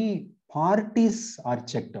 many parties are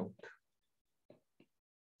checked out.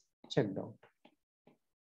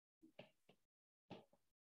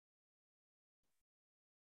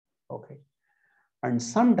 Okay. And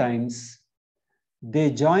sometimes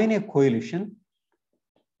they join a coalition,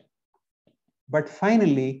 but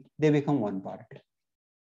finally they become one party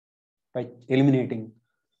by eliminating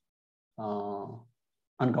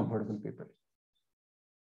uncomfortable people.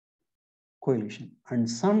 Coalition. And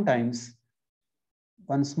sometimes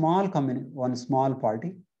one small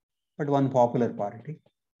party, but one popular party.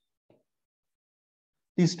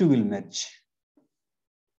 These two will merge.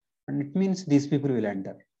 And it means these people will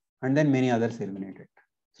enter. And then many others eliminated.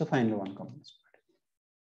 So finally one communist party.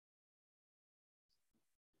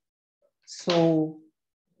 So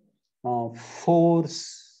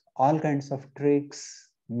force, all kinds of tricks,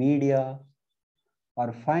 media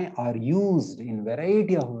are used in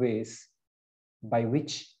variety of ways by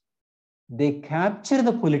which they capture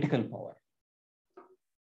the political power.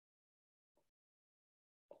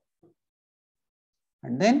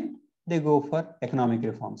 And then they go for economic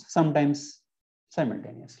reforms, sometimes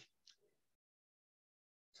simultaneously.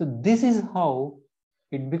 So this is how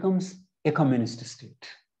it becomes a communist state.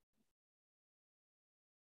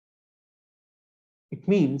 It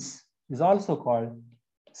means, is also called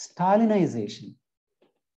Stalinization.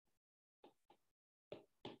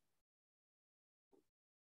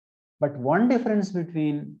 But one difference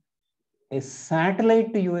between a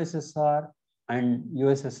satellite to USSR and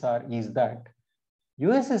USSR is that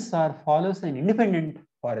USSR follows an independent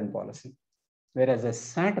foreign policy, whereas a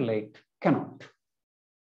satellite cannot.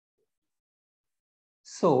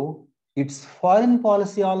 So its foreign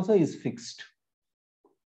policy also is fixed,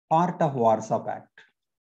 part of Warsaw Pact,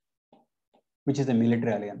 which is a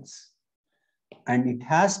military alliance, and it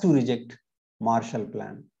has to reject Marshall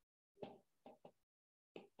Plan.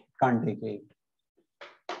 Can't take aid.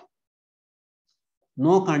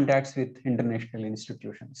 No contacts with international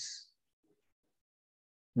institutions.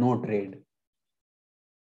 No trade.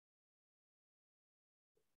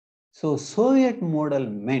 So Soviet model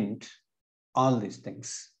meant all these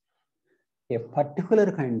things. A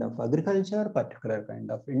particular kind of agriculture, particular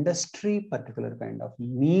kind of industry, particular kind of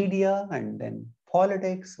media, and then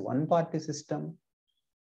politics, one party system.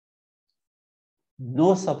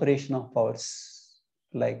 No separation of powers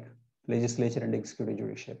like legislature and executive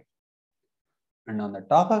judiciary. And on the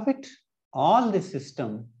top of it, all this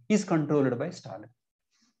system is controlled by Stalin.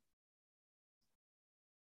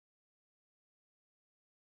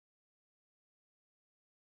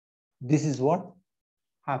 This is what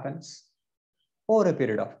happens over a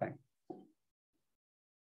period of time,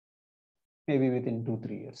 maybe within 2-3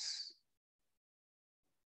 years.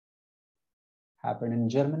 Happened in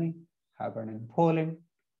Germany, happened in Poland,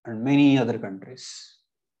 and many other countries.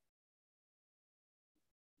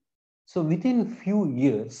 So within a few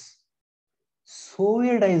years,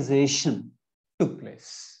 Sovietization took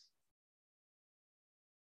place.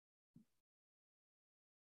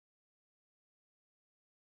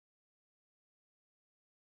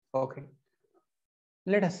 Okay,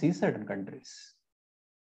 let us see certain countries.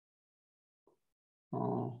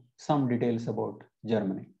 Some details about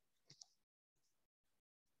Germany.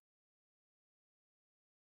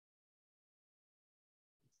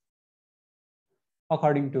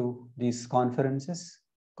 According to these conferences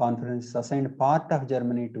assigned part of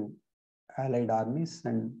Germany to Allied armies,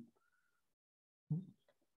 and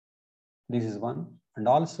this is one. And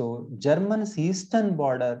also Germany's eastern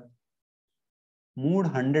border moved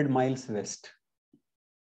 100 miles west.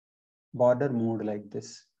 Border moved like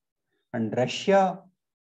this. And Russia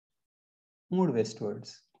moved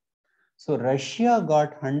westwards. So Russia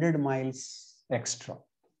got 100 miles extra.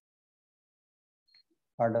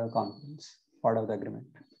 Part of the conference, part of the agreement.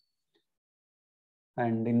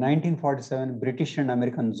 And in 1947, British and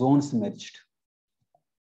American zones merged.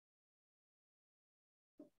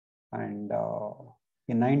 And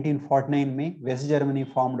in 1949 May, West Germany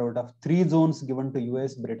formed out of 3 zones given to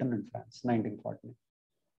US, Britain, and France, 1949.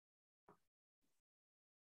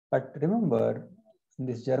 But remember, in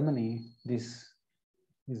this Germany, this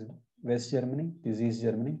is West Germany, this is East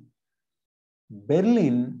Germany.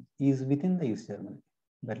 Berlin is within the East Germany.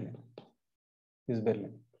 Berlin is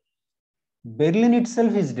Berlin. Berlin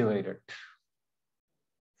itself is divided.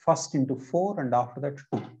 First into 4 and after that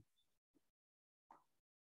 2.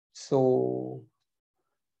 So,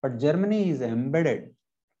 but Germany is embedded.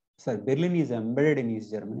 Sorry, Berlin is embedded in East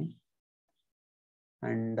Germany.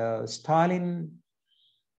 And Stalin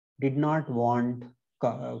did not want,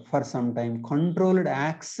 for some time, controlled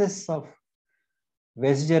access of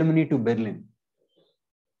West Germany to Berlin.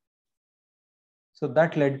 So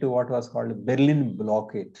that led to what was called Berlin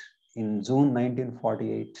blockade in June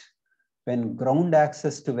 1948. When ground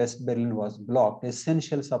access to West Berlin was blocked,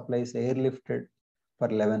 essential supplies airlifted for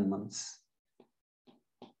 11 months.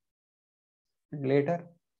 And later,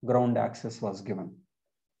 ground access was given.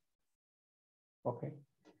 Okay.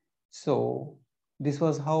 So this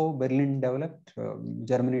was how Berlin developed,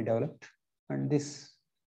 Germany developed, and this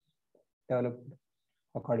developed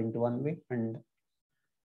according to one way, and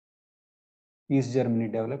East Germany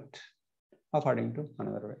developed according to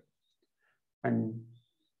another way. And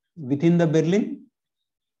within the Berlin,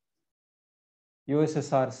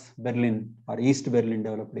 USSR's Berlin or East Berlin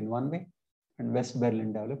developed in one way, and West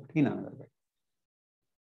Berlin developed in another way.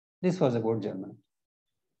 This was about Germany.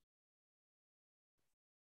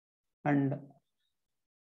 And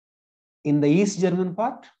in the East German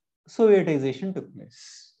part, Sovietization took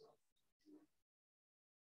place.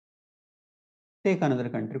 Take another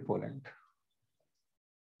country, Poland.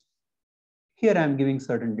 Here I am giving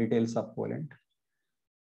certain details of Poland.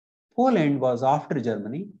 Poland was after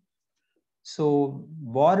Germany, so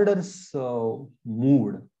borders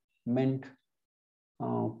moved meant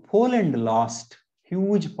Poland lost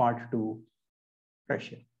huge part to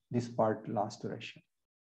Russia. This part lost to Russia,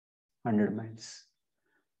 100 miles.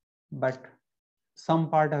 But some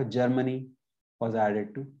part of Germany was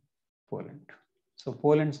added to Poland. So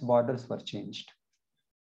Poland's borders were changed.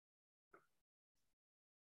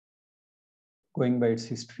 Going by its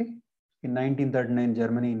history, in 1939,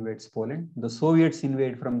 Germany invades Poland. The Soviets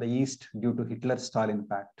invade from the east due to Hitler-Stalin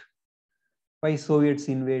pact. Why Soviets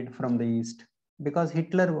invade from the east? Because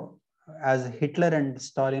Hitler, as Hitler and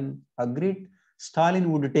Stalin agreed, Stalin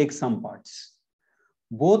would take some parts.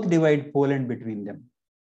 Both divide Poland between them.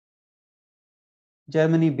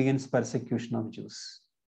 Germany begins persecution of Jews.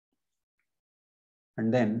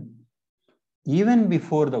 And then, even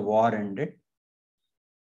before the war ended,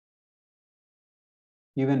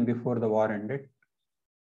 in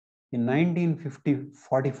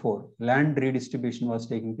 1944, land redistribution was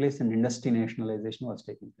taking place and industry nationalization was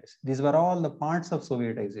taking place. These were all the parts of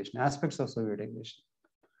Sovietization, aspects of Sovietization.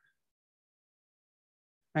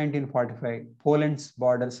 1945, Poland's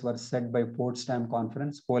borders were set by Potsdam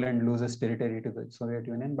Conference. Poland loses territory to the Soviet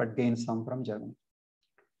Union but gains some from Germany.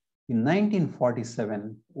 In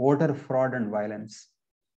 1947, voter fraud and violence,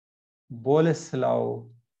 Boleslaw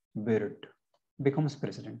Bierut becomes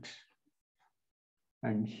president.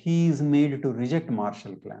 And he is made to reject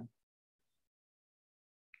Marshall Plan.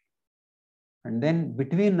 And then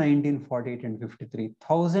between 1948 and 53,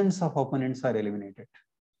 thousands of opponents are eliminated.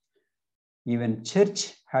 Even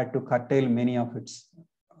church had to curtail many of its,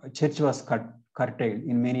 church was curtailed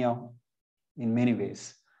in many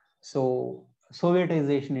ways. So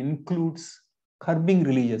Sovietization includes curbing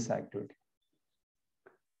religious activity.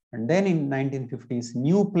 And then in 1950s,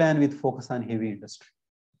 new plan with focus on heavy industry.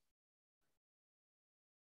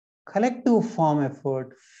 Collective farm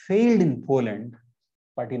effort failed in Poland,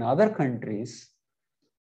 but in other countries,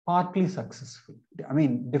 partly successful. I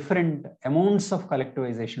mean, different amounts of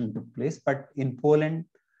collectivization took place, but in Poland,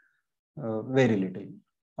 very little,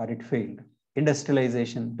 or it failed.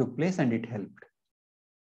 Industrialization took place and it helped.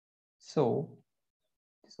 So,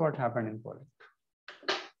 this is what happened in Poland.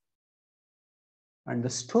 And the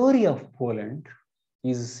story of Poland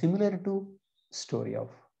is similar to story of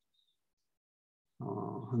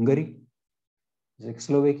Hungary,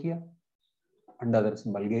 Czechoslovakia, and others,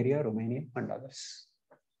 Bulgaria, Romania, and others.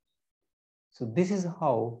 So this is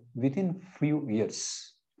how within few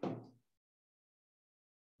years,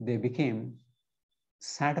 they became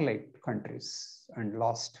satellite countries and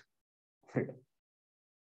lost freedom.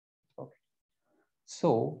 Okay.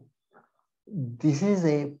 So this is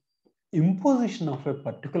a imposition of a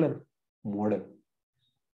particular model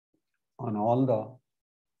on all the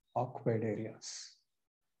occupied areas.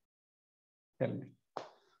 Tell me,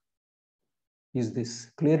 is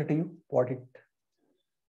this clear to you what it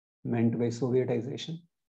meant by Sovietization?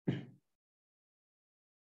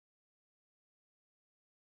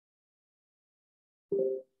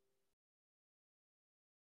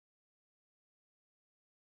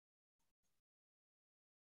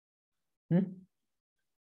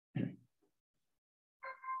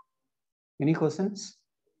 Any questions?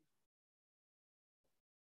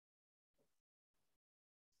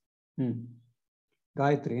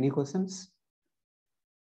 Gayatri, any questions?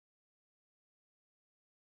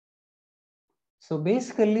 So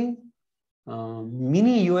basically,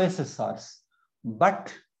 mini USSRs,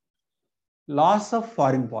 but loss of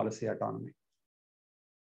foreign policy autonomy.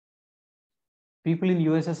 People in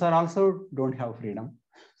USSR also don't have freedom.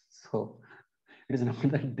 So it is not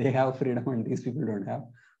that they have freedom and these people don't have.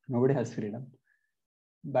 Nobody has freedom.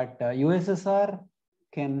 But USSR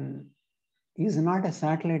is not a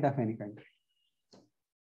satellite of any country.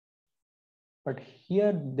 But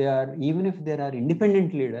here they are, even if there are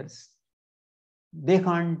independent leaders, they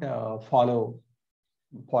can't follow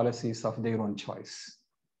policies of their own choice.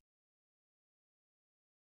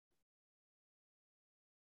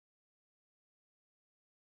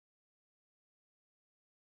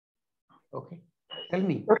 Okay, tell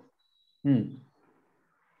me.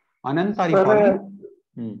 Anant, are you following?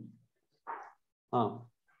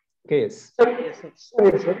 Case. Yes,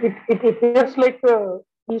 sir. It appears like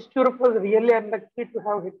East Europe was really unlucky to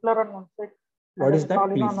have Hitler on one side. What is that?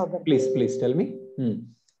 Please tell me.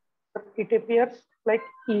 It appears like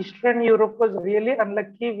Eastern Europe was really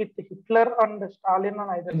unlucky with Hitler and Stalin on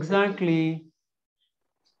either side. Exactly.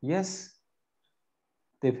 Yes.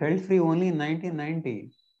 They felt free only in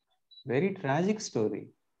 1990. Very tragic story.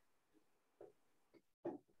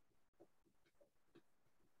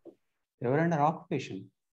 They were under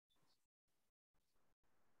occupation.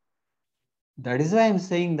 That is why I'm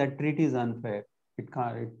saying that treaty is unfair. It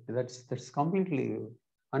can't. That's completely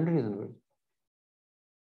unreasonable.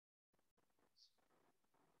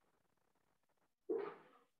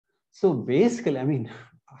 So basically, I mean,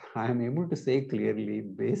 I am able to say clearly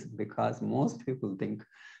because most people think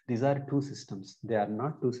these are two systems. They are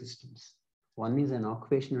not two systems. One is an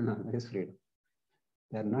occupation and another is freedom.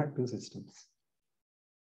 They are not two systems.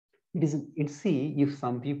 See, if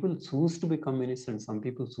some people choose to be communists and some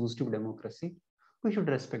people choose to be democracy, we should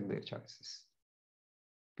respect their choices.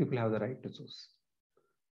 People have the right to choose.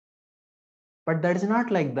 But that is not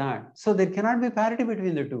like that. So there cannot be parity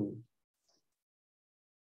between the two.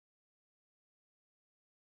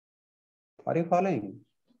 Are you following?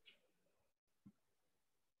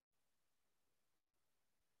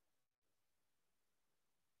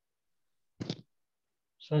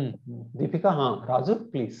 Deepika, Raju,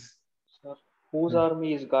 please. Sir, whose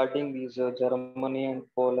army is guarding these Germany and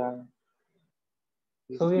Poland?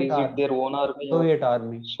 Is it their own army? Soviet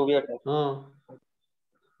army. Soviet army.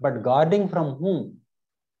 But guarding from whom?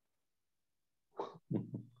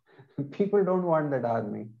 People don't want that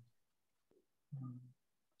army.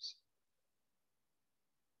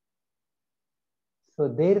 So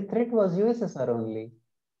their threat was USSR only.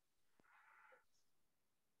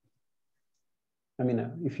 I mean,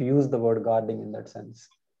 if you use the word guarding in that sense.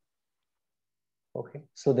 Okay,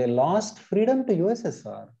 so they lost freedom to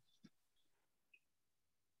USSR.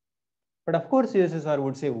 But of course, USSR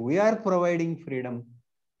would say, we are providing freedom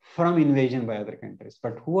from invasion by other countries.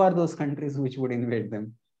 But who are those countries which would invade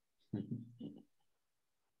them?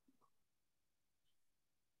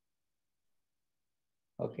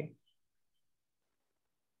 Okay.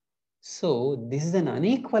 So this is an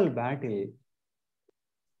unequal battle.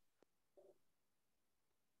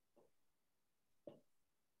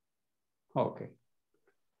 Okay.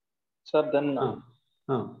 Sir, then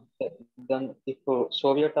if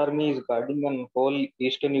Soviet army is guarding and whole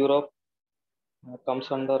Eastern Europe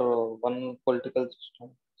comes under one political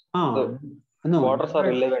system, the borders are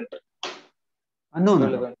irrelevant.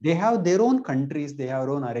 No. They have their own countries, they have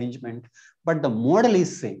their own arrangement, but the model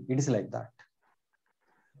is same. It is like that.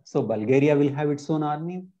 So Bulgaria will have its own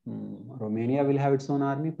army, Romania will have its own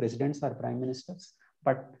army, presidents or prime ministers,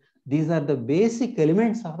 but these are the basic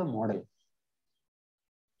elements of the model.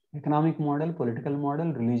 Economic model, political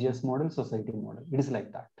model, religious model, society model. It is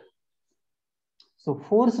like that. So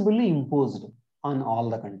forcibly imposed on all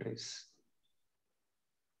the countries.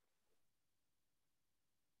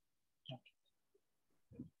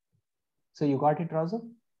 So you got it, Razu?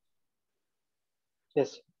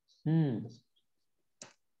 Yes.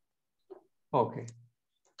 Okay.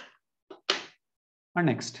 And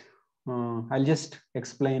next, I'll just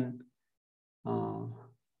explain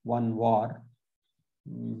one war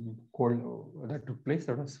that took place.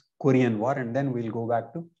 That was Korean War, and then we'll go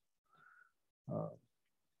back to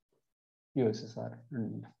USSR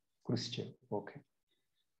and Khrushchev. Okay.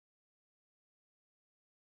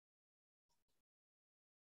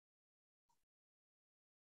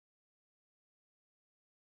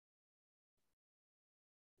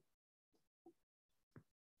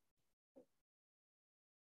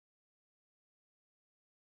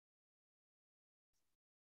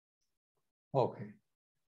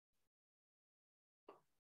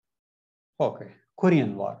 Okay.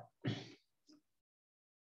 Korean War.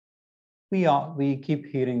 We keep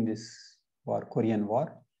hearing this war, Korean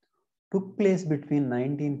War, took place between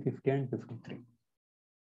 1950 and 53.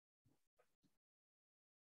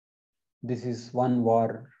 This is one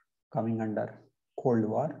war coming under Cold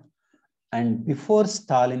War, and before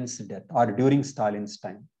Stalin's death or during Stalin's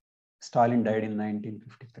time. Stalin died in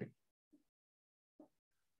 1953.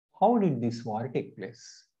 how did this war take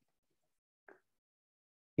place?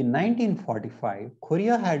 In 1945,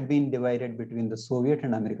 Korea had been divided between the Soviet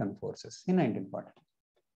and American forces in 1940.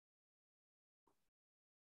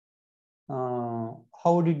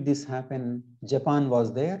 How did this happen? Japan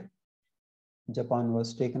was there. Japan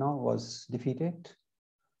was taken off, was defeated.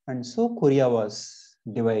 And so Korea was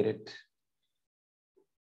divided.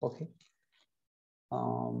 Okay.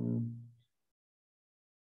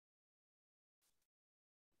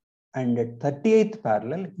 And at 38th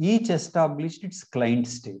parallel, each established its client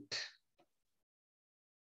state.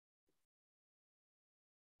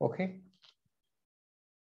 Okay.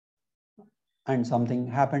 And something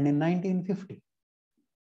happened in 1950.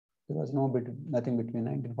 There was nothing between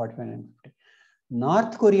 1945 and 1950.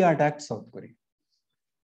 North Korea attacked South Korea.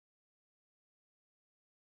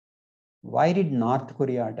 Why did North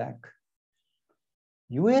Korea attack?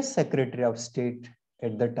 US Secretary of State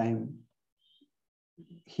at the time,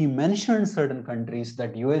 he mentioned certain countries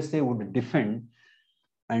that USA would defend,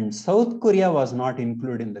 and South Korea was not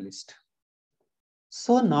included in the list.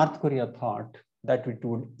 So North Korea thought that it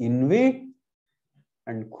would invade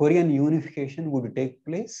and Korean unification would take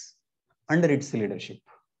place under its leadership.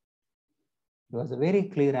 It was a very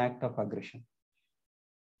clear act of aggression.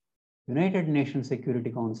 United Nations Security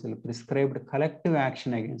Council prescribed collective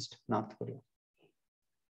action against North Korea.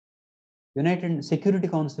 United Security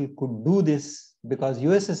Council could do this because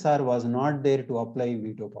USSR was not there to apply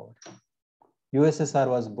veto power. USSR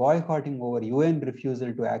was boycotting over UN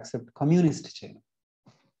refusal to accept communist China.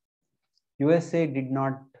 USA did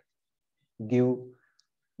not give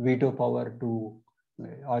veto power to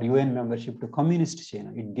or UN membership to communist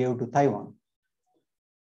China. It gave to Taiwan.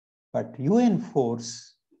 But UN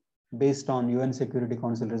force, based on UN Security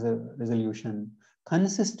Council resolution,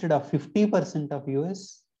 consisted of 50% of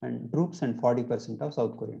US and troops and 40% of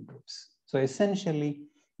South Korean troops. So essentially,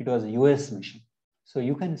 it was a US mission. So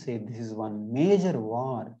you can say this is one major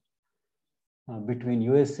war between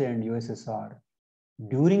USA and USSR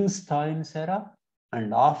during Stalin's era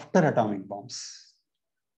and after atomic bombs.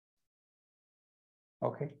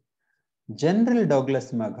 Okay. General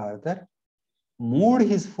Douglas MacArthur moved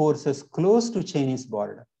his forces close to Chinese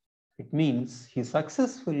border. It means he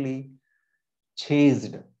successfully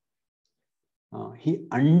chased. He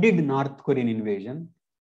undid North Korean invasion,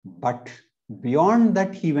 but beyond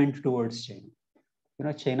that, he went towards China. You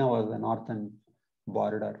know, China was the northern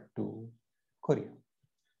border to Korea.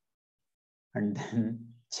 And then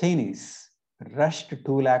Chinese rushed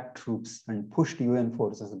 2 lakh troops and pushed UN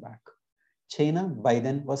forces back. China by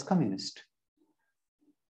then was communist.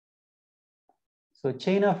 So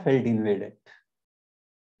China felt invaded.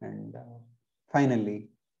 And finally,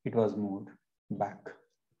 it was moved back.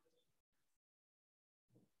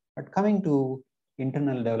 But coming to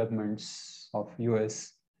internal developments of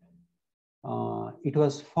US, it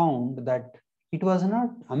was found that it was not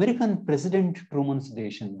American President Truman's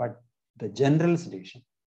decision, but the general's decision.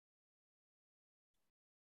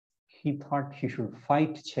 He thought he should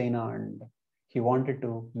fight China and he wanted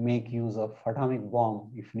to make use of atomic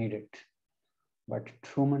bomb if needed. But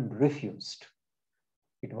Truman refused.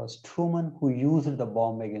 It was Truman who used the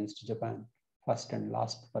bomb against Japan, first and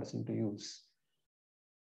last person to use.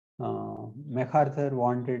 MacArthur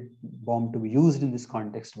wanted bomb to be used in this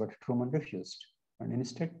context, but Truman refused. And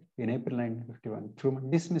instead, in April 1951,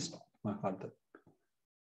 Truman dismissed MacArthur.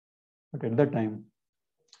 But at that time,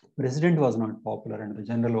 president was not popular and the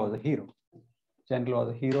general was a hero. General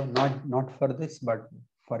was a hero not for this, but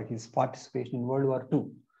for his participation in World War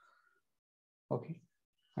II. Okay.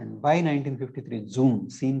 And by 1953, June,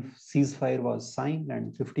 ceasefire was signed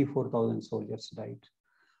and 54,000 soldiers died.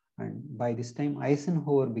 And by this time,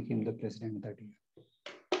 Eisenhower became the president that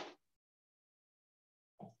year.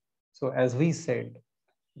 So as we said,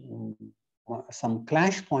 some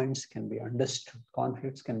clash points can be understood,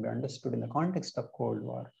 conflicts can be understood in the context of Cold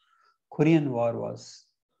War. Korean War was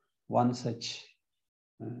one such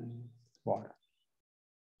war.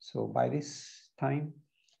 So by this time,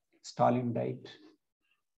 Stalin died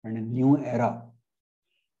and a new era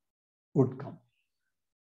would come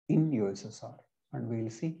in USSR. And we'll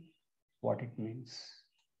see what it means.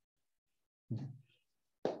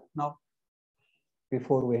 Now,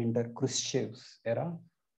 before we enter Khrushchev's era,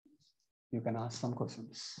 you can ask some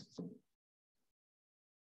questions.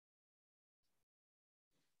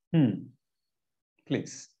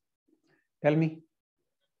 Please tell me,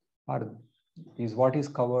 is what is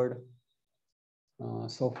covered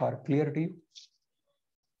so far clear to you?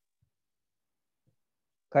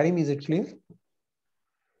 Karim, is it clear?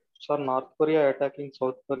 Sir, North Korea attacking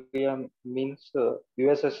South Korea means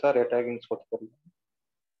USSR attacking South Korea.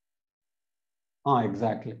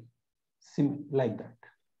 Exactly. Like that.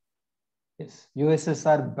 Yes,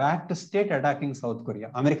 USSR backed state attacking South Korea,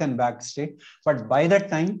 American backed state. But by that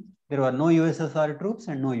time, there were no USSR troops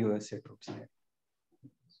and no USA troops there.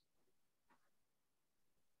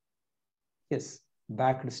 Yes,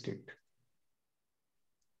 backed state.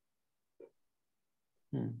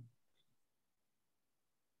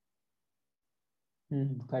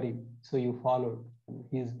 Karim, so you followed.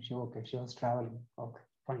 Okay, she was traveling. Okay,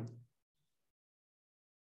 fine.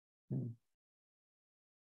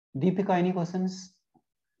 Deepika, any questions?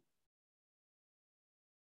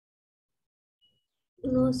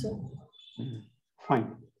 No, sir.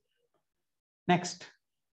 Fine. Next,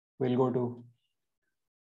 we'll go to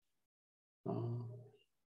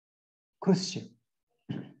Khrushchev.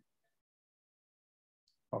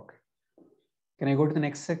 Okay. Can I go to the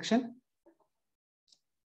next section?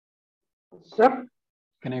 Sir?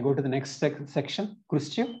 Can I go to the next section?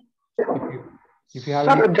 Khrushchev? If you have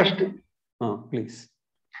sir, any... just... please.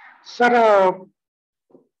 Sir,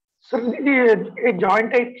 a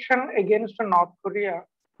joint action against North Korea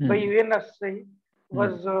by UNSC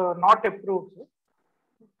was not approved.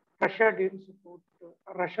 Russia didn't support.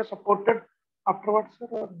 Russia supported afterwards,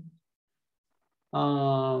 sir?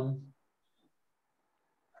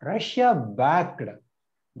 Russia backed,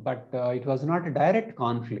 but it was not a direct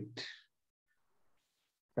conflict.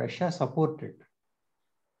 Russia supported.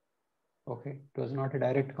 Okay, it was not a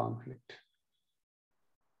direct conflict.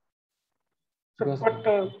 Sir,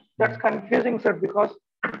 but that's confusing, sir, because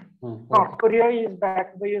North Korea is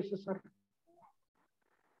backed by USSR.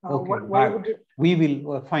 Okay, why would it? We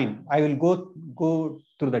will fine. I will go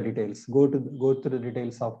through the details. Go through the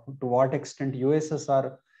details of to what extent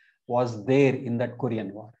USSR was there in that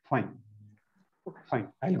Korean War. Fine, Okay. Fine.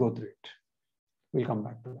 I'll go through it. We'll come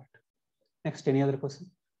back to that. Next, any other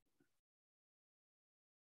question?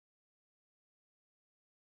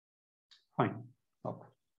 Fine. Okay.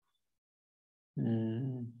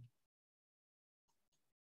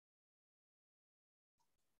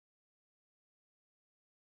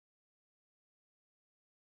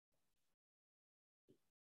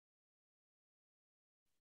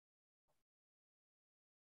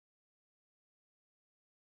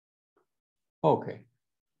 Okay.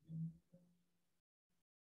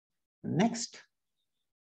 Next,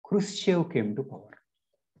 Khrushchev came to power.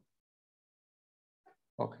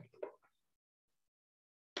 Okay.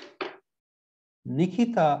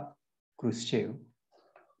 Nikita Khrushchev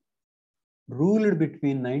ruled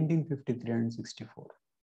between 1953 and 64.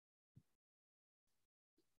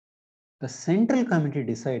 The Central Committee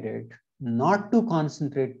decided not to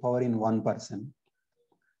concentrate power in one person,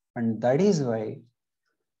 and that is why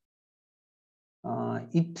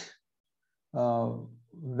it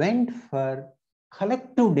went for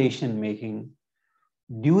collective decision making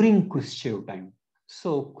during Khrushchev time.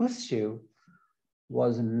 So Khrushchev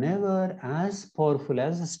was never as powerful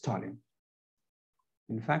as Stalin.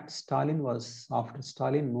 In fact, after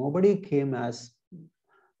Stalin, nobody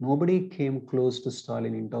came close to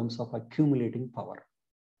Stalin in terms of accumulating power.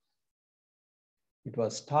 It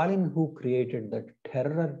was Stalin who created that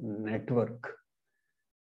terror network,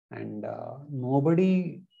 and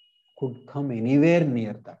nobody could come anywhere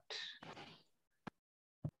near that.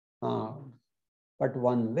 But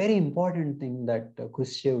one very important thing that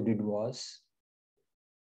Khrushchev did was,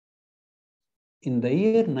 in the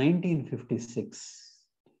year 1956,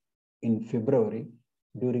 in February,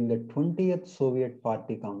 during the 20th Soviet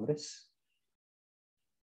Party Congress,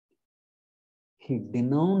 he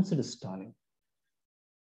denounced Stalin.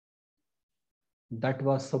 That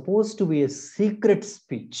was supposed to be a secret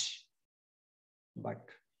speech, but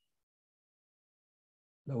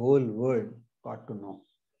the whole world got to know.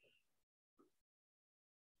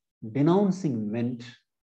 Denouncing meant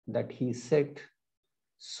that he said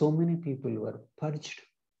so many people were purged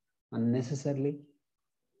unnecessarily,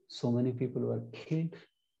 so many people were killed,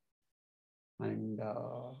 and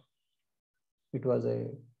it was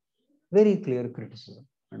a very clear criticism.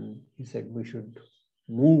 And he said we should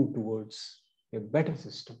move towards a better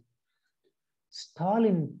system.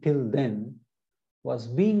 Stalin till then was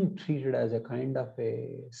being treated as a kind of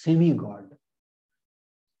a semi-god,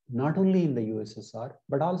 not only in the USSR,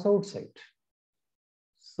 but also outside.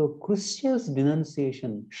 So Khrushchev's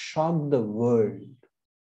denunciation shocked the world.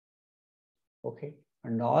 Okay.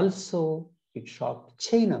 And also it shocked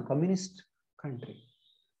China, communist country.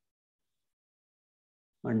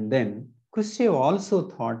 And then Khrushchev also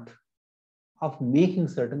thought of making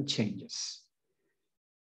certain changes.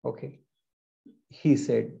 Okay. He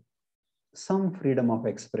said some freedom of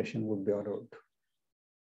expression would be allowed.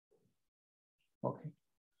 Okay.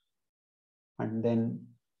 And then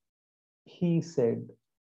he said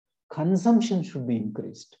consumption should be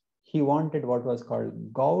increased. He wanted what was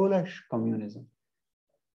called Gaulish communism,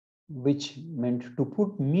 which meant to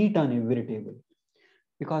put meat on every table.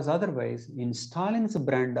 Because otherwise, in Stalin's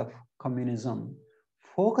brand of communism,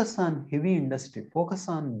 focus on heavy industry, focus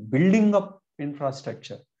on building up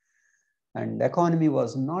infrastructure, and the economy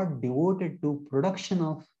was not devoted to production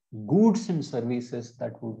of goods and services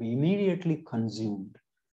that would be immediately consumed.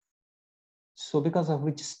 So because of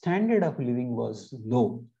which standard of living was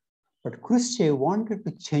low. But Khrushchev wanted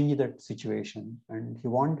to change that situation, and he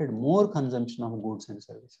wanted more consumption of goods and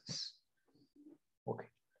services. Okay.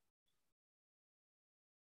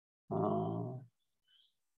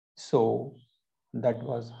 So that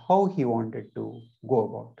was how he wanted to go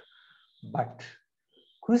about. But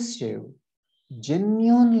Khrushchev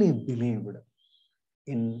genuinely believed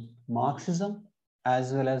in Marxism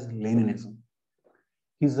as well as Leninism.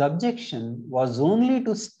 His objection was only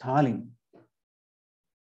to Stalin.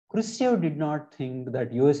 Khrushchev did not think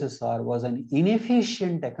that USSR was an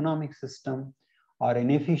inefficient economic system or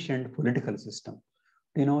inefficient political system.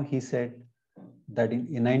 You know, he said that in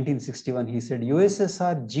 1961, he said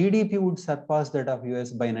USSR GDP would surpass that of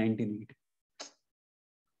US by 1980.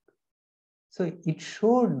 So it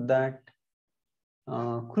showed that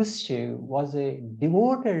Khrushchev was a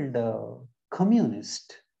devoted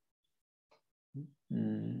communist.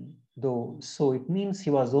 Though, so it means he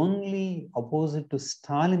was only opposite to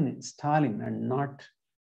Stalin and not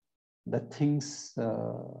the things,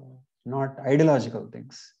 not ideological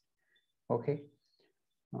things. Okay.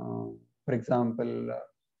 For example,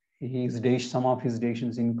 some of his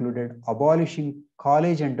decisions included abolishing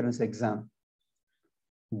college entrance exam,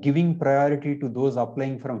 giving priority to those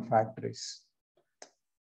applying from factories,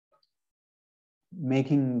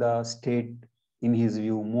 making the state, in his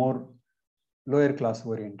view, more lower class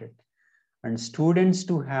oriented, and students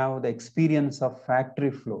to have the experience of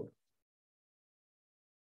factory floor.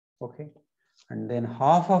 Okay. And then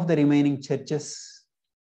half of the remaining churches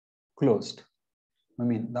closed. I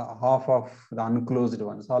mean, the half of the unclosed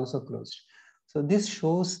ones also closed. So this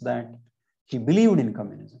shows that he believed in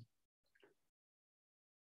communism.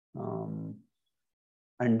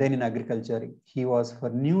 And then in agriculture, he was for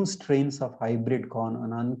new strains of hybrid corn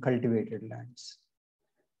on uncultivated lands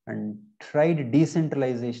and tried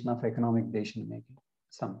decentralization of economic decision making,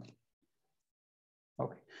 something.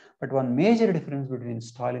 Okay. But one major difference between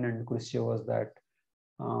Stalin and Khrushchev was that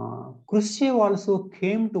Khrushchev also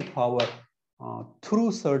came to power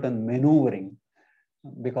through certain maneuvering,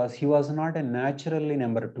 because he was not a naturally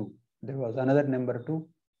number two. There was another number two,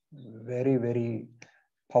 very, very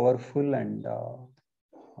powerful and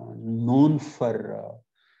known for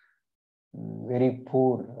very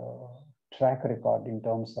poor track record in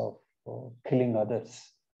terms of killing others.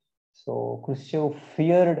 So Khrushchev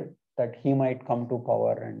feared that he might come to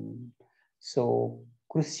power, and so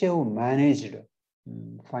Khrushchev managed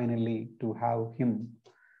finally to have him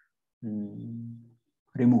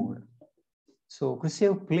removed. So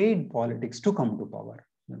Khrushchev played politics to come to power,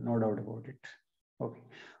 no doubt about it. Okay,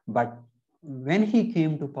 but when he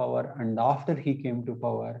came to power and after he came to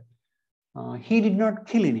power, he did not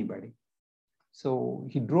kill anybody. So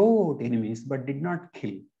he drove out enemies but did not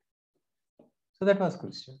kill. So that was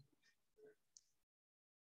Khrushchev.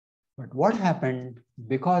 But what happened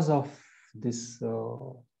because of this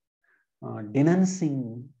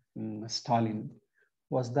denouncing Stalin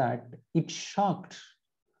was that it shocked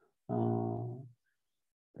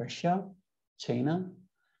Russia, China,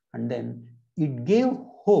 and then it gave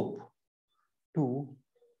hope to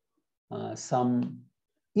some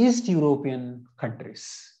East European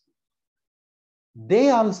countries. They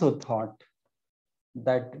also thought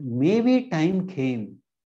that maybe time came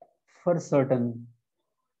for certain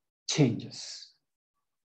changes.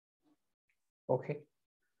 Okay.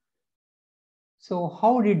 So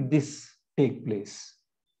how did this take place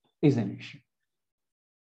is an issue.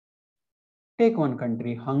 Take one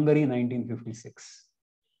country, Hungary, 1956.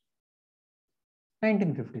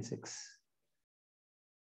 1956.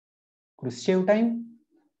 Khrushchev time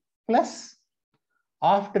plus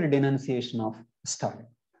after denunciation of Stalin.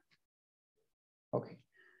 Okay.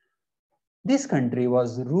 This country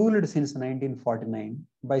was ruled since 1949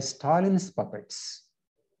 by Stalin's puppets,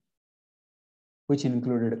 which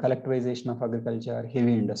included collectivization of agriculture,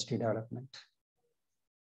 heavy industry development.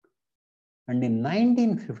 And in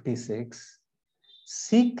 1956,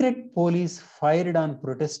 secret police fired on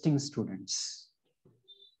protesting students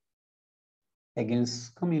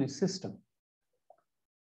against communist system.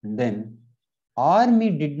 And then army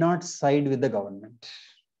did not side with the government.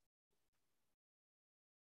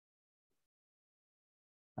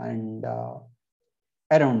 And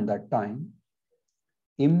around that time,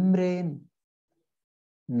 Imre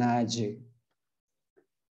Nagy,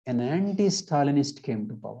 an anti-Stalinist, came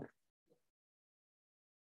to power.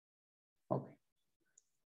 Okay.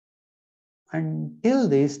 Until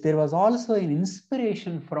this, there was also an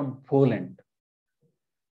inspiration from Poland.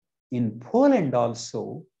 In Poland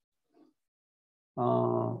also,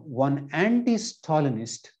 one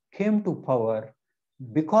anti-Stalinist came to power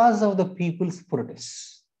because of the people's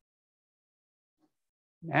protests.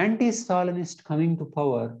 Anti-Stalinist coming to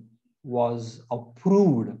power was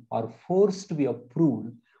approved or forced to be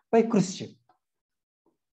approved by Khrushchev.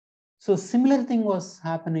 So similar thing was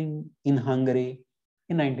happening in Hungary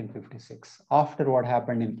in 1956 after what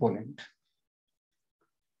happened in Poland.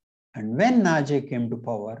 And when Nagy came to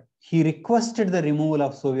power, he requested the removal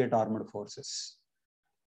of Soviet armed forces.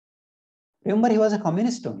 Remember, he was a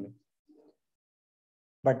communist only,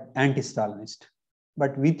 but anti-Stalinist,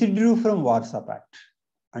 but withdrew from Warsaw Pact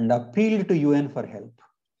and appealed to UN for help.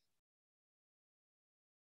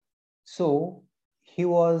 So he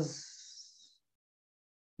was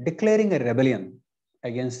declaring a rebellion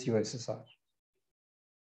against USSR.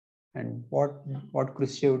 And what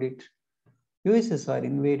Khrushchev did? USSR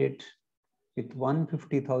invaded with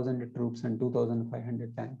 150,000 troops and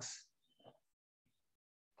 2,500 tanks.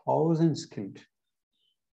 Thousands killed.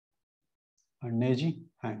 And Nagy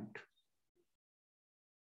hanged.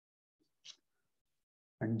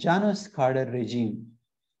 And Janos Carter regime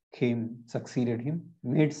succeeded him,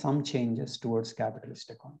 made some changes towards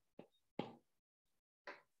capitalist economy.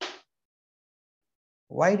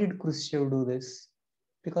 Why did Khrushchev do this?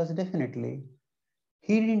 Because definitely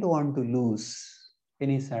he didn't want to lose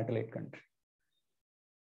any satellite country.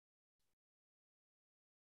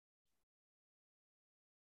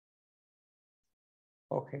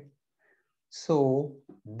 Okay. So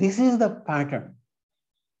this is the pattern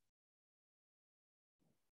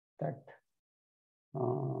that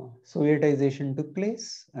Sovietization took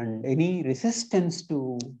place, and any resistance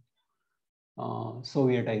to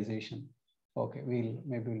Sovietization. Okay, maybe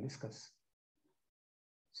we'll discuss.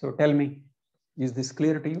 So tell me, is this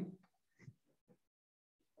clear to you?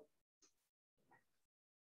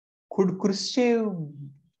 Could Khrushchev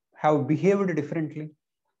have behaved differently?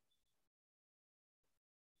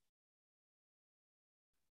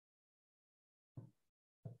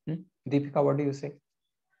 Deepika, what do you say?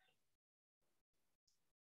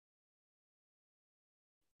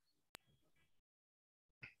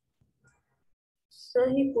 So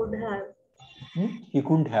he could have. He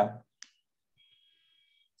couldn't have.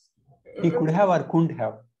 He could have or couldn't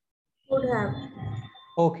have? Could have.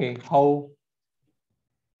 Okay, how?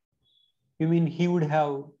 You mean he would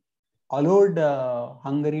have allowed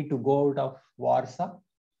Hungary to go out of Warsaw?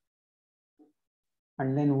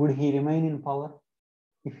 And then would he remain in power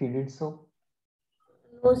if he did so?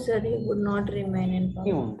 No, sir, he would not remain in power.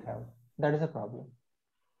 He won't have. That is a problem.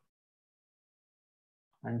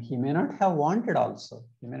 And he may not have wanted also.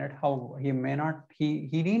 He didn't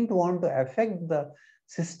want to affect the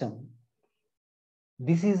system.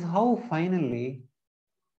 This is how finally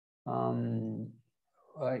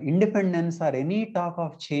independence or any talk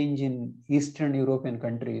of change in Eastern European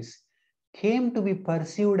countries came to be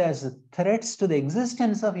perceived as threats to the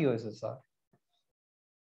existence of USSR.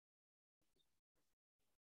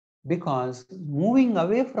 Because moving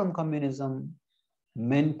away from communism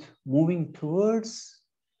meant moving towards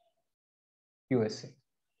USA.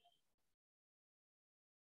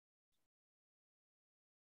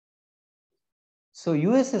 So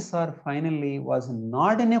USSR finally was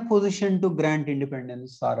not in a position to grant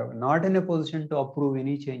independence or not in a position to approve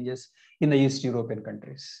any changes in the East European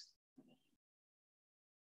countries.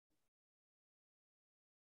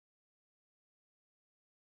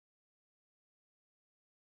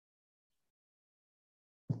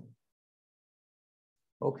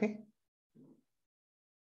 Okay.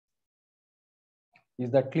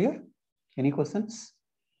 Is that clear? Any questions?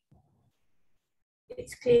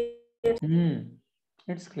 It's clear.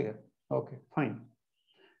 It's clear. Okay, fine.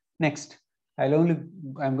 Next,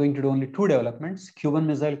 I'm going to do only two developments: Cuban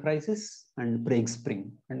Missile Crisis and Prague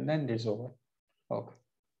Spring, and then it's over. Okay.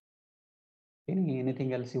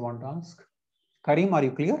 Anything else you want to ask? Karim, are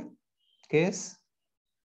you clear? Case?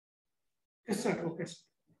 Yes, sir. Okay, sir.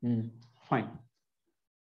 Fine.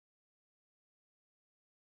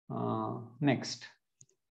 Next.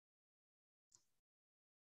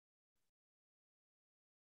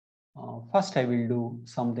 First, I will do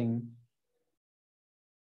something.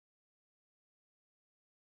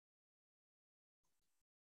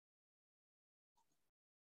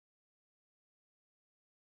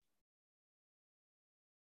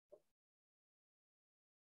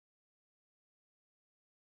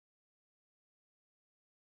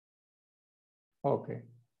 Okay.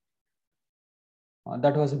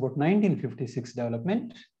 That was about 1956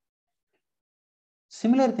 development.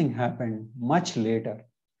 Similar thing happened much later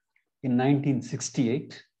in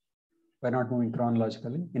 1968. We're not moving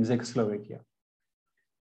chronologically, in Czechoslovakia.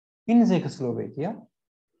 In Czechoslovakia,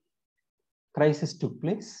 crisis took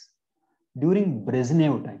place during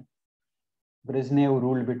Brezhnev time. Brezhnev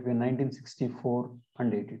ruled between 1964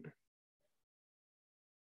 and 82.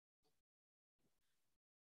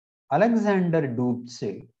 Alexander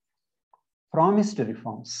Dubček promised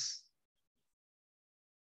reforms,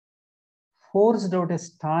 forced out a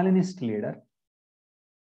Stalinist leader.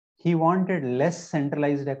 He wanted less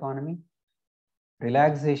centralized economy,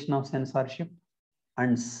 relaxation of censorship,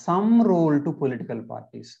 and some role to political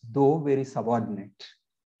parties, though very subordinate.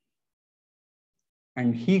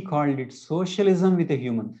 And he called it socialism with a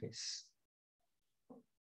human face.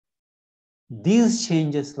 These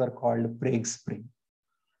changes were called Prague Spring.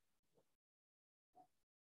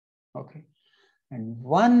 Okay. And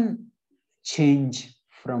one change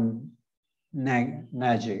from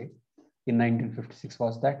Nagy in 1956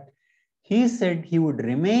 was that he said he would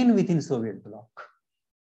remain within Soviet bloc.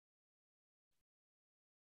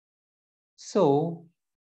 So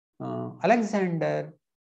Alexander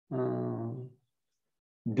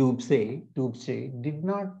Dubček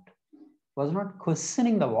was not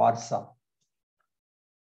questioning the Warsaw.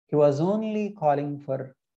 He was only calling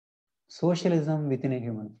for socialism within a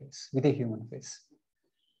human face, with a human face.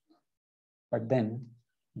 But then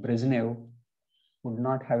Brezhnev would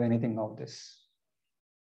not have anything of this.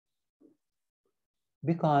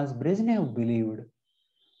 Because Brezhnev believed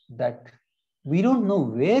that we don't know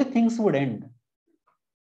where things would end.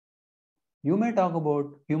 You may talk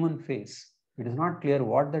about human face. It is not clear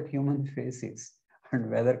what that human face is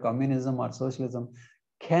and whether communism or socialism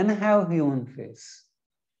can have human face.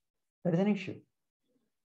 That is an issue.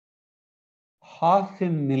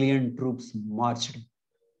 500,000 troops marched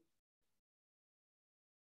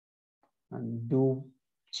and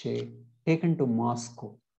Dubček taken to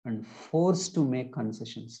Moscow and forced to make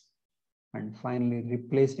concessions and finally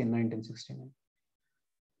replaced in 1969.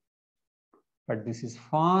 But this is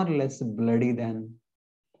far less bloody than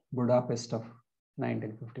Budapest of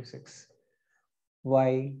 1956.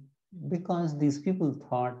 Why? Because these people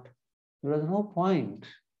thought there was no point,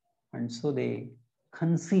 and so they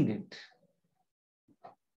conceded.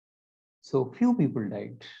 So few people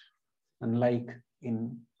died, unlike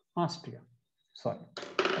in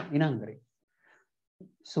in Hungary.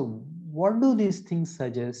 So what do these things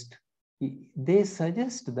suggest? They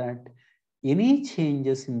suggest that any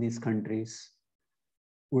changes in these countries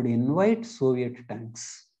would invite Soviet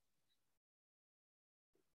tanks.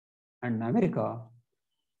 And America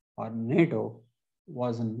or NATO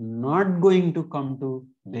was not going to come to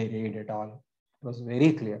their aid at all. It was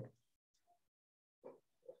very clear.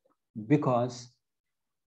 Because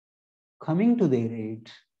coming to their aid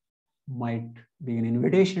might be an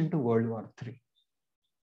invitation to World War III,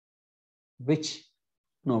 which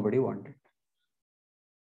nobody wanted.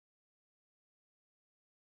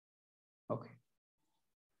 Okay.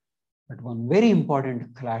 But one very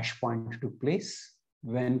important clash point took place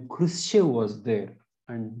when Khrushchev was there,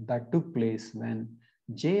 and that took place when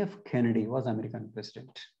JF Kennedy was American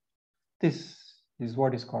president. This is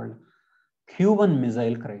what is called Cuban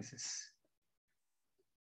Missile Crisis.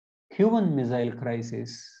 Cuban Missile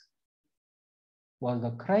Crisis was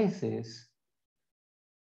the crisis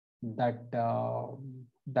that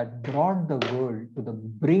brought the world to the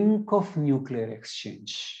brink of nuclear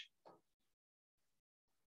exchange.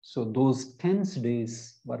 So those tense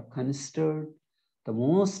days were considered the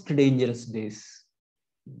most dangerous days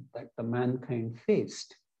that the mankind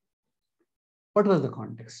faced. What was the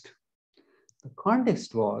context? The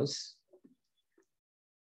context was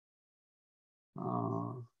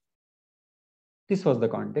this was the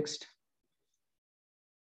context.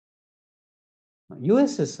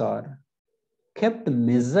 USSR kept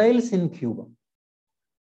missiles in Cuba,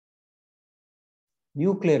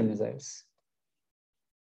 nuclear missiles.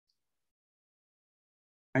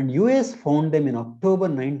 And US found them in October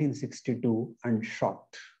 1962 and shot.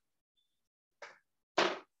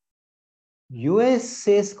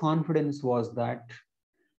 USA's confidence was that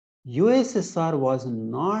USSR was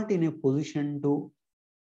not in a position to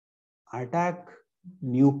attack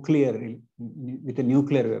with a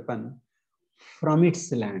nuclear weapon from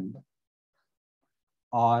its land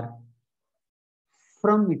or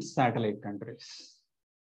from its satellite countries.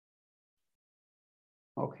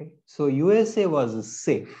 Okay, so USA was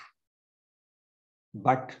safe,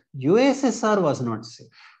 but USSR was not safe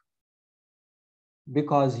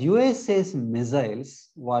because USA's missiles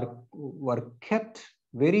were kept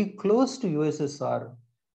very close to USSR,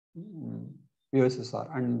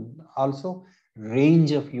 and also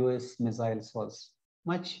range of US missiles was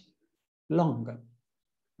much longer.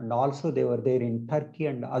 And also they were there in Turkey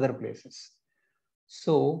and other places.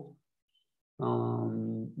 So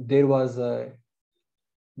there was a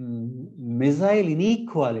missile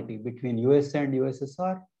inequality between US and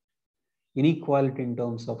USSR, inequality in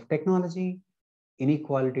terms of technology,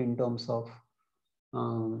 inequality in terms of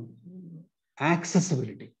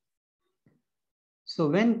accessibility. So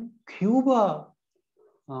when in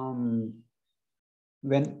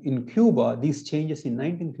Cuba, these changes in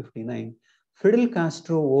 1959, Fidel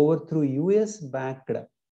Castro overthrew US-backed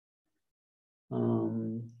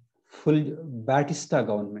full Batista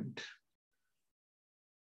government.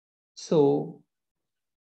 So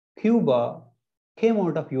Cuba came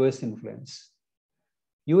out of US influence.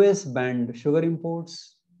 US banned sugar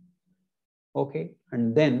imports, okay,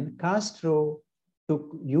 and then Castro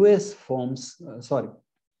took US firms,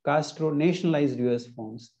 Castro nationalized US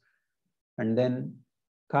firms, and then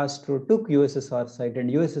Castro took USSR side, and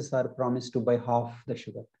USSR promised to buy half the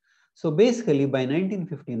sugar. So basically by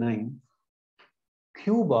 1959,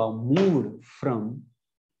 Cuba moved from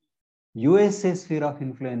USA sphere of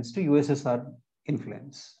influence to USSR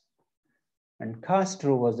influence. And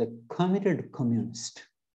Castro was a committed communist.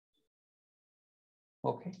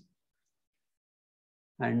 Okay.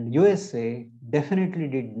 And USA definitely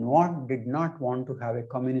did not want to have a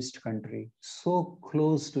communist country so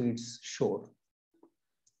close to its shore.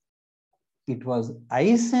 It was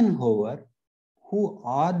Eisenhower who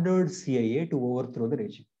ordered CIA to overthrow the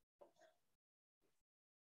regime.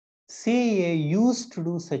 CIA used to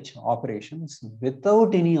do such operations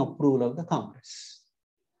without any approval of the Congress.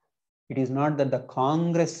 It is not that the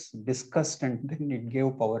Congress discussed and then it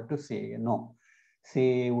gave power to CIA. No,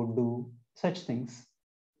 CIA would do such things,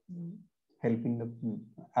 helping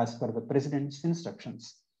as per the president's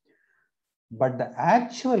instructions. But the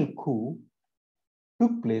actual coup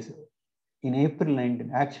took place in April 19.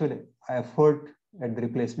 Actual effort at the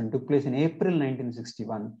replacement took place in April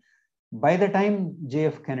 1961. By the time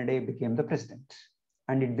JF Kennedy became the president,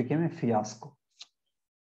 and it became a fiasco.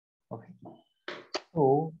 Okay,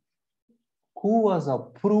 so coup was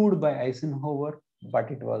approved by Eisenhower,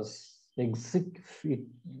 but it was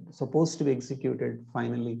supposed to be executed.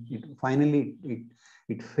 Finally,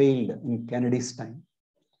 it failed in Kennedy's time.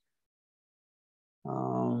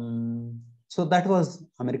 So that was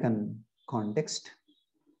American context.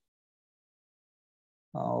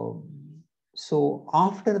 So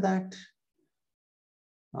after that,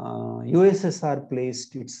 USSR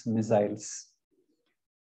placed its missiles.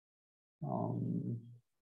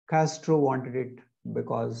 Castro wanted it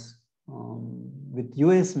because with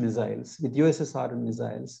US missiles, with USSR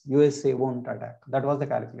missiles, USA won't attack. That was the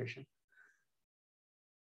calculation.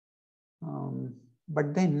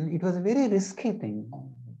 But then it was a very risky thing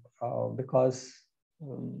because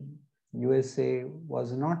USA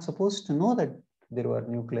was not supposed to know that there were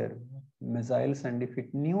nuclear missiles, and if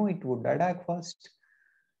it knew, it would attack first.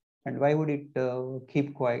 And why would it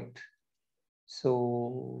keep quiet?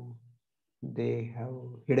 So they have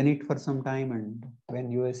hidden it for some time, and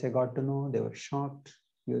when USA got to know, they were shocked.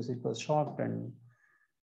 USA was shocked, and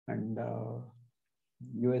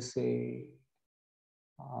USA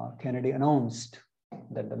Kennedy announced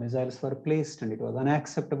that the missiles were placed, and it was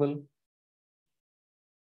unacceptable.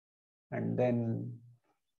 And then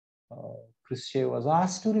Khrushchev was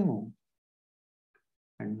asked to remove.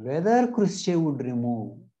 And whether Khrushchev would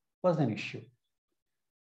remove was an issue.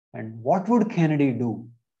 And what would Kennedy do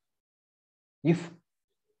if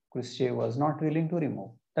Khrushchev was not willing to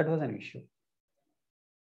remove? That was an issue.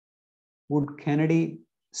 Would Kennedy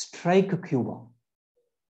strike Cuba?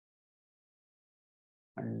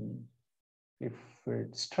 And if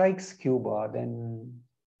it strikes Cuba, then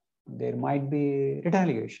there might be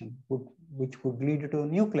retaliation, which would lead to a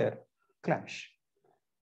nuclear clash.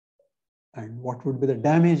 And what would be the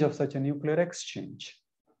damage of such a nuclear exchange?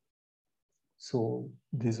 So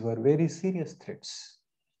these were very serious threats.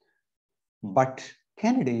 But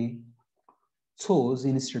Kennedy chose,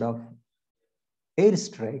 instead of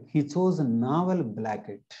airstrike, he chose a naval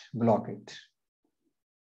blockade.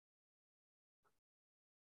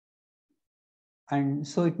 And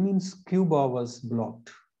so it means Cuba was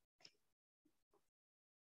blocked.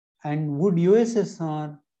 And would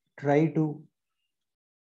USSR try to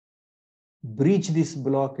breach this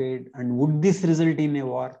blockade, and would this result in a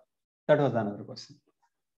war? That was another question.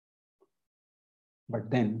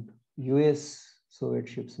 But then US Soviet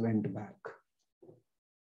ships went back.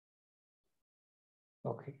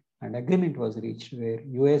 Okay, and agreement was reached where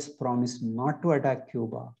US promised not to attack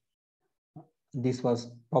Cuba this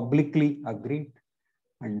was publicly agreed,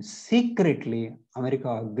 and secretly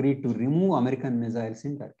America agreed to remove American missiles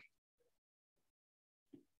in Turkey.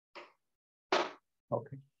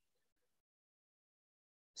 Okay.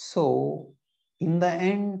 So in the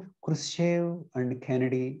end, Khrushchev and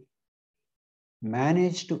Kennedy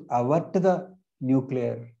managed to avert the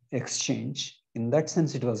nuclear exchange. In that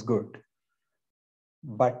sense, it was good.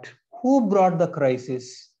 But who brought the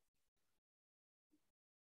crisis?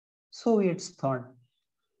 Soviets thought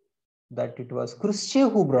that it was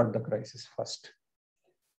Khrushchev who brought the crisis first.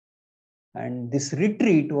 And this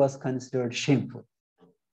retreat was considered shameful.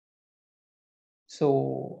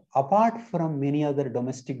 So apart from many other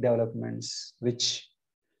domestic developments which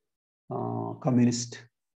communist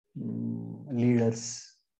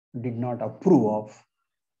leaders did not approve of,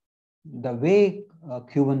 the way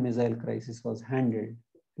Cuban Missile Crisis was handled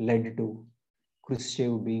led to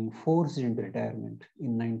Khrushchev being forced into retirement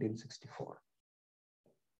in 1964.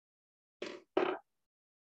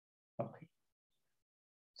 Okay.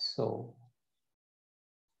 So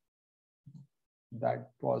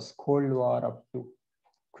that was Cold War up to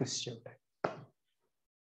Khrushchev time.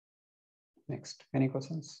 Next, any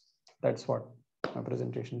questions? That's what my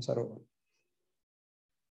presentations are over.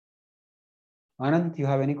 Anand, you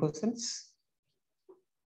have any questions?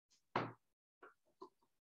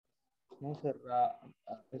 No, sir. I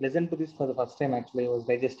listened to this for the first time. Actually, I was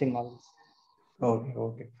digesting all this. Okay,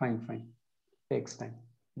 okay, fine. Takes time.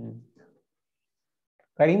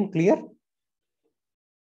 Karim, clear?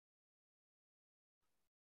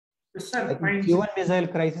 Yes, sir. I think Cuban Missile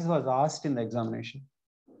Crisis was asked in the examination.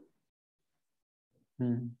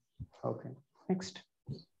 Okay, next.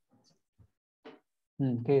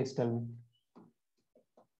 Case, tell me.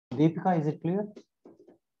 Deepika, is it clear?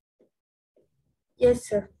 Yes,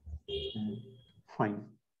 sir. Fine.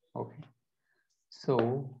 Okay.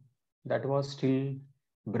 So that was till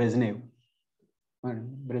Brezhnev.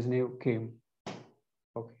 When Brezhnev came.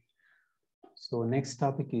 Okay. So next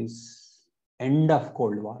topic is end of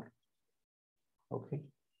Cold War. Okay.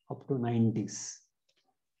 Up to 90s.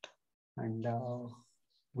 And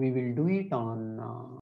we will do it on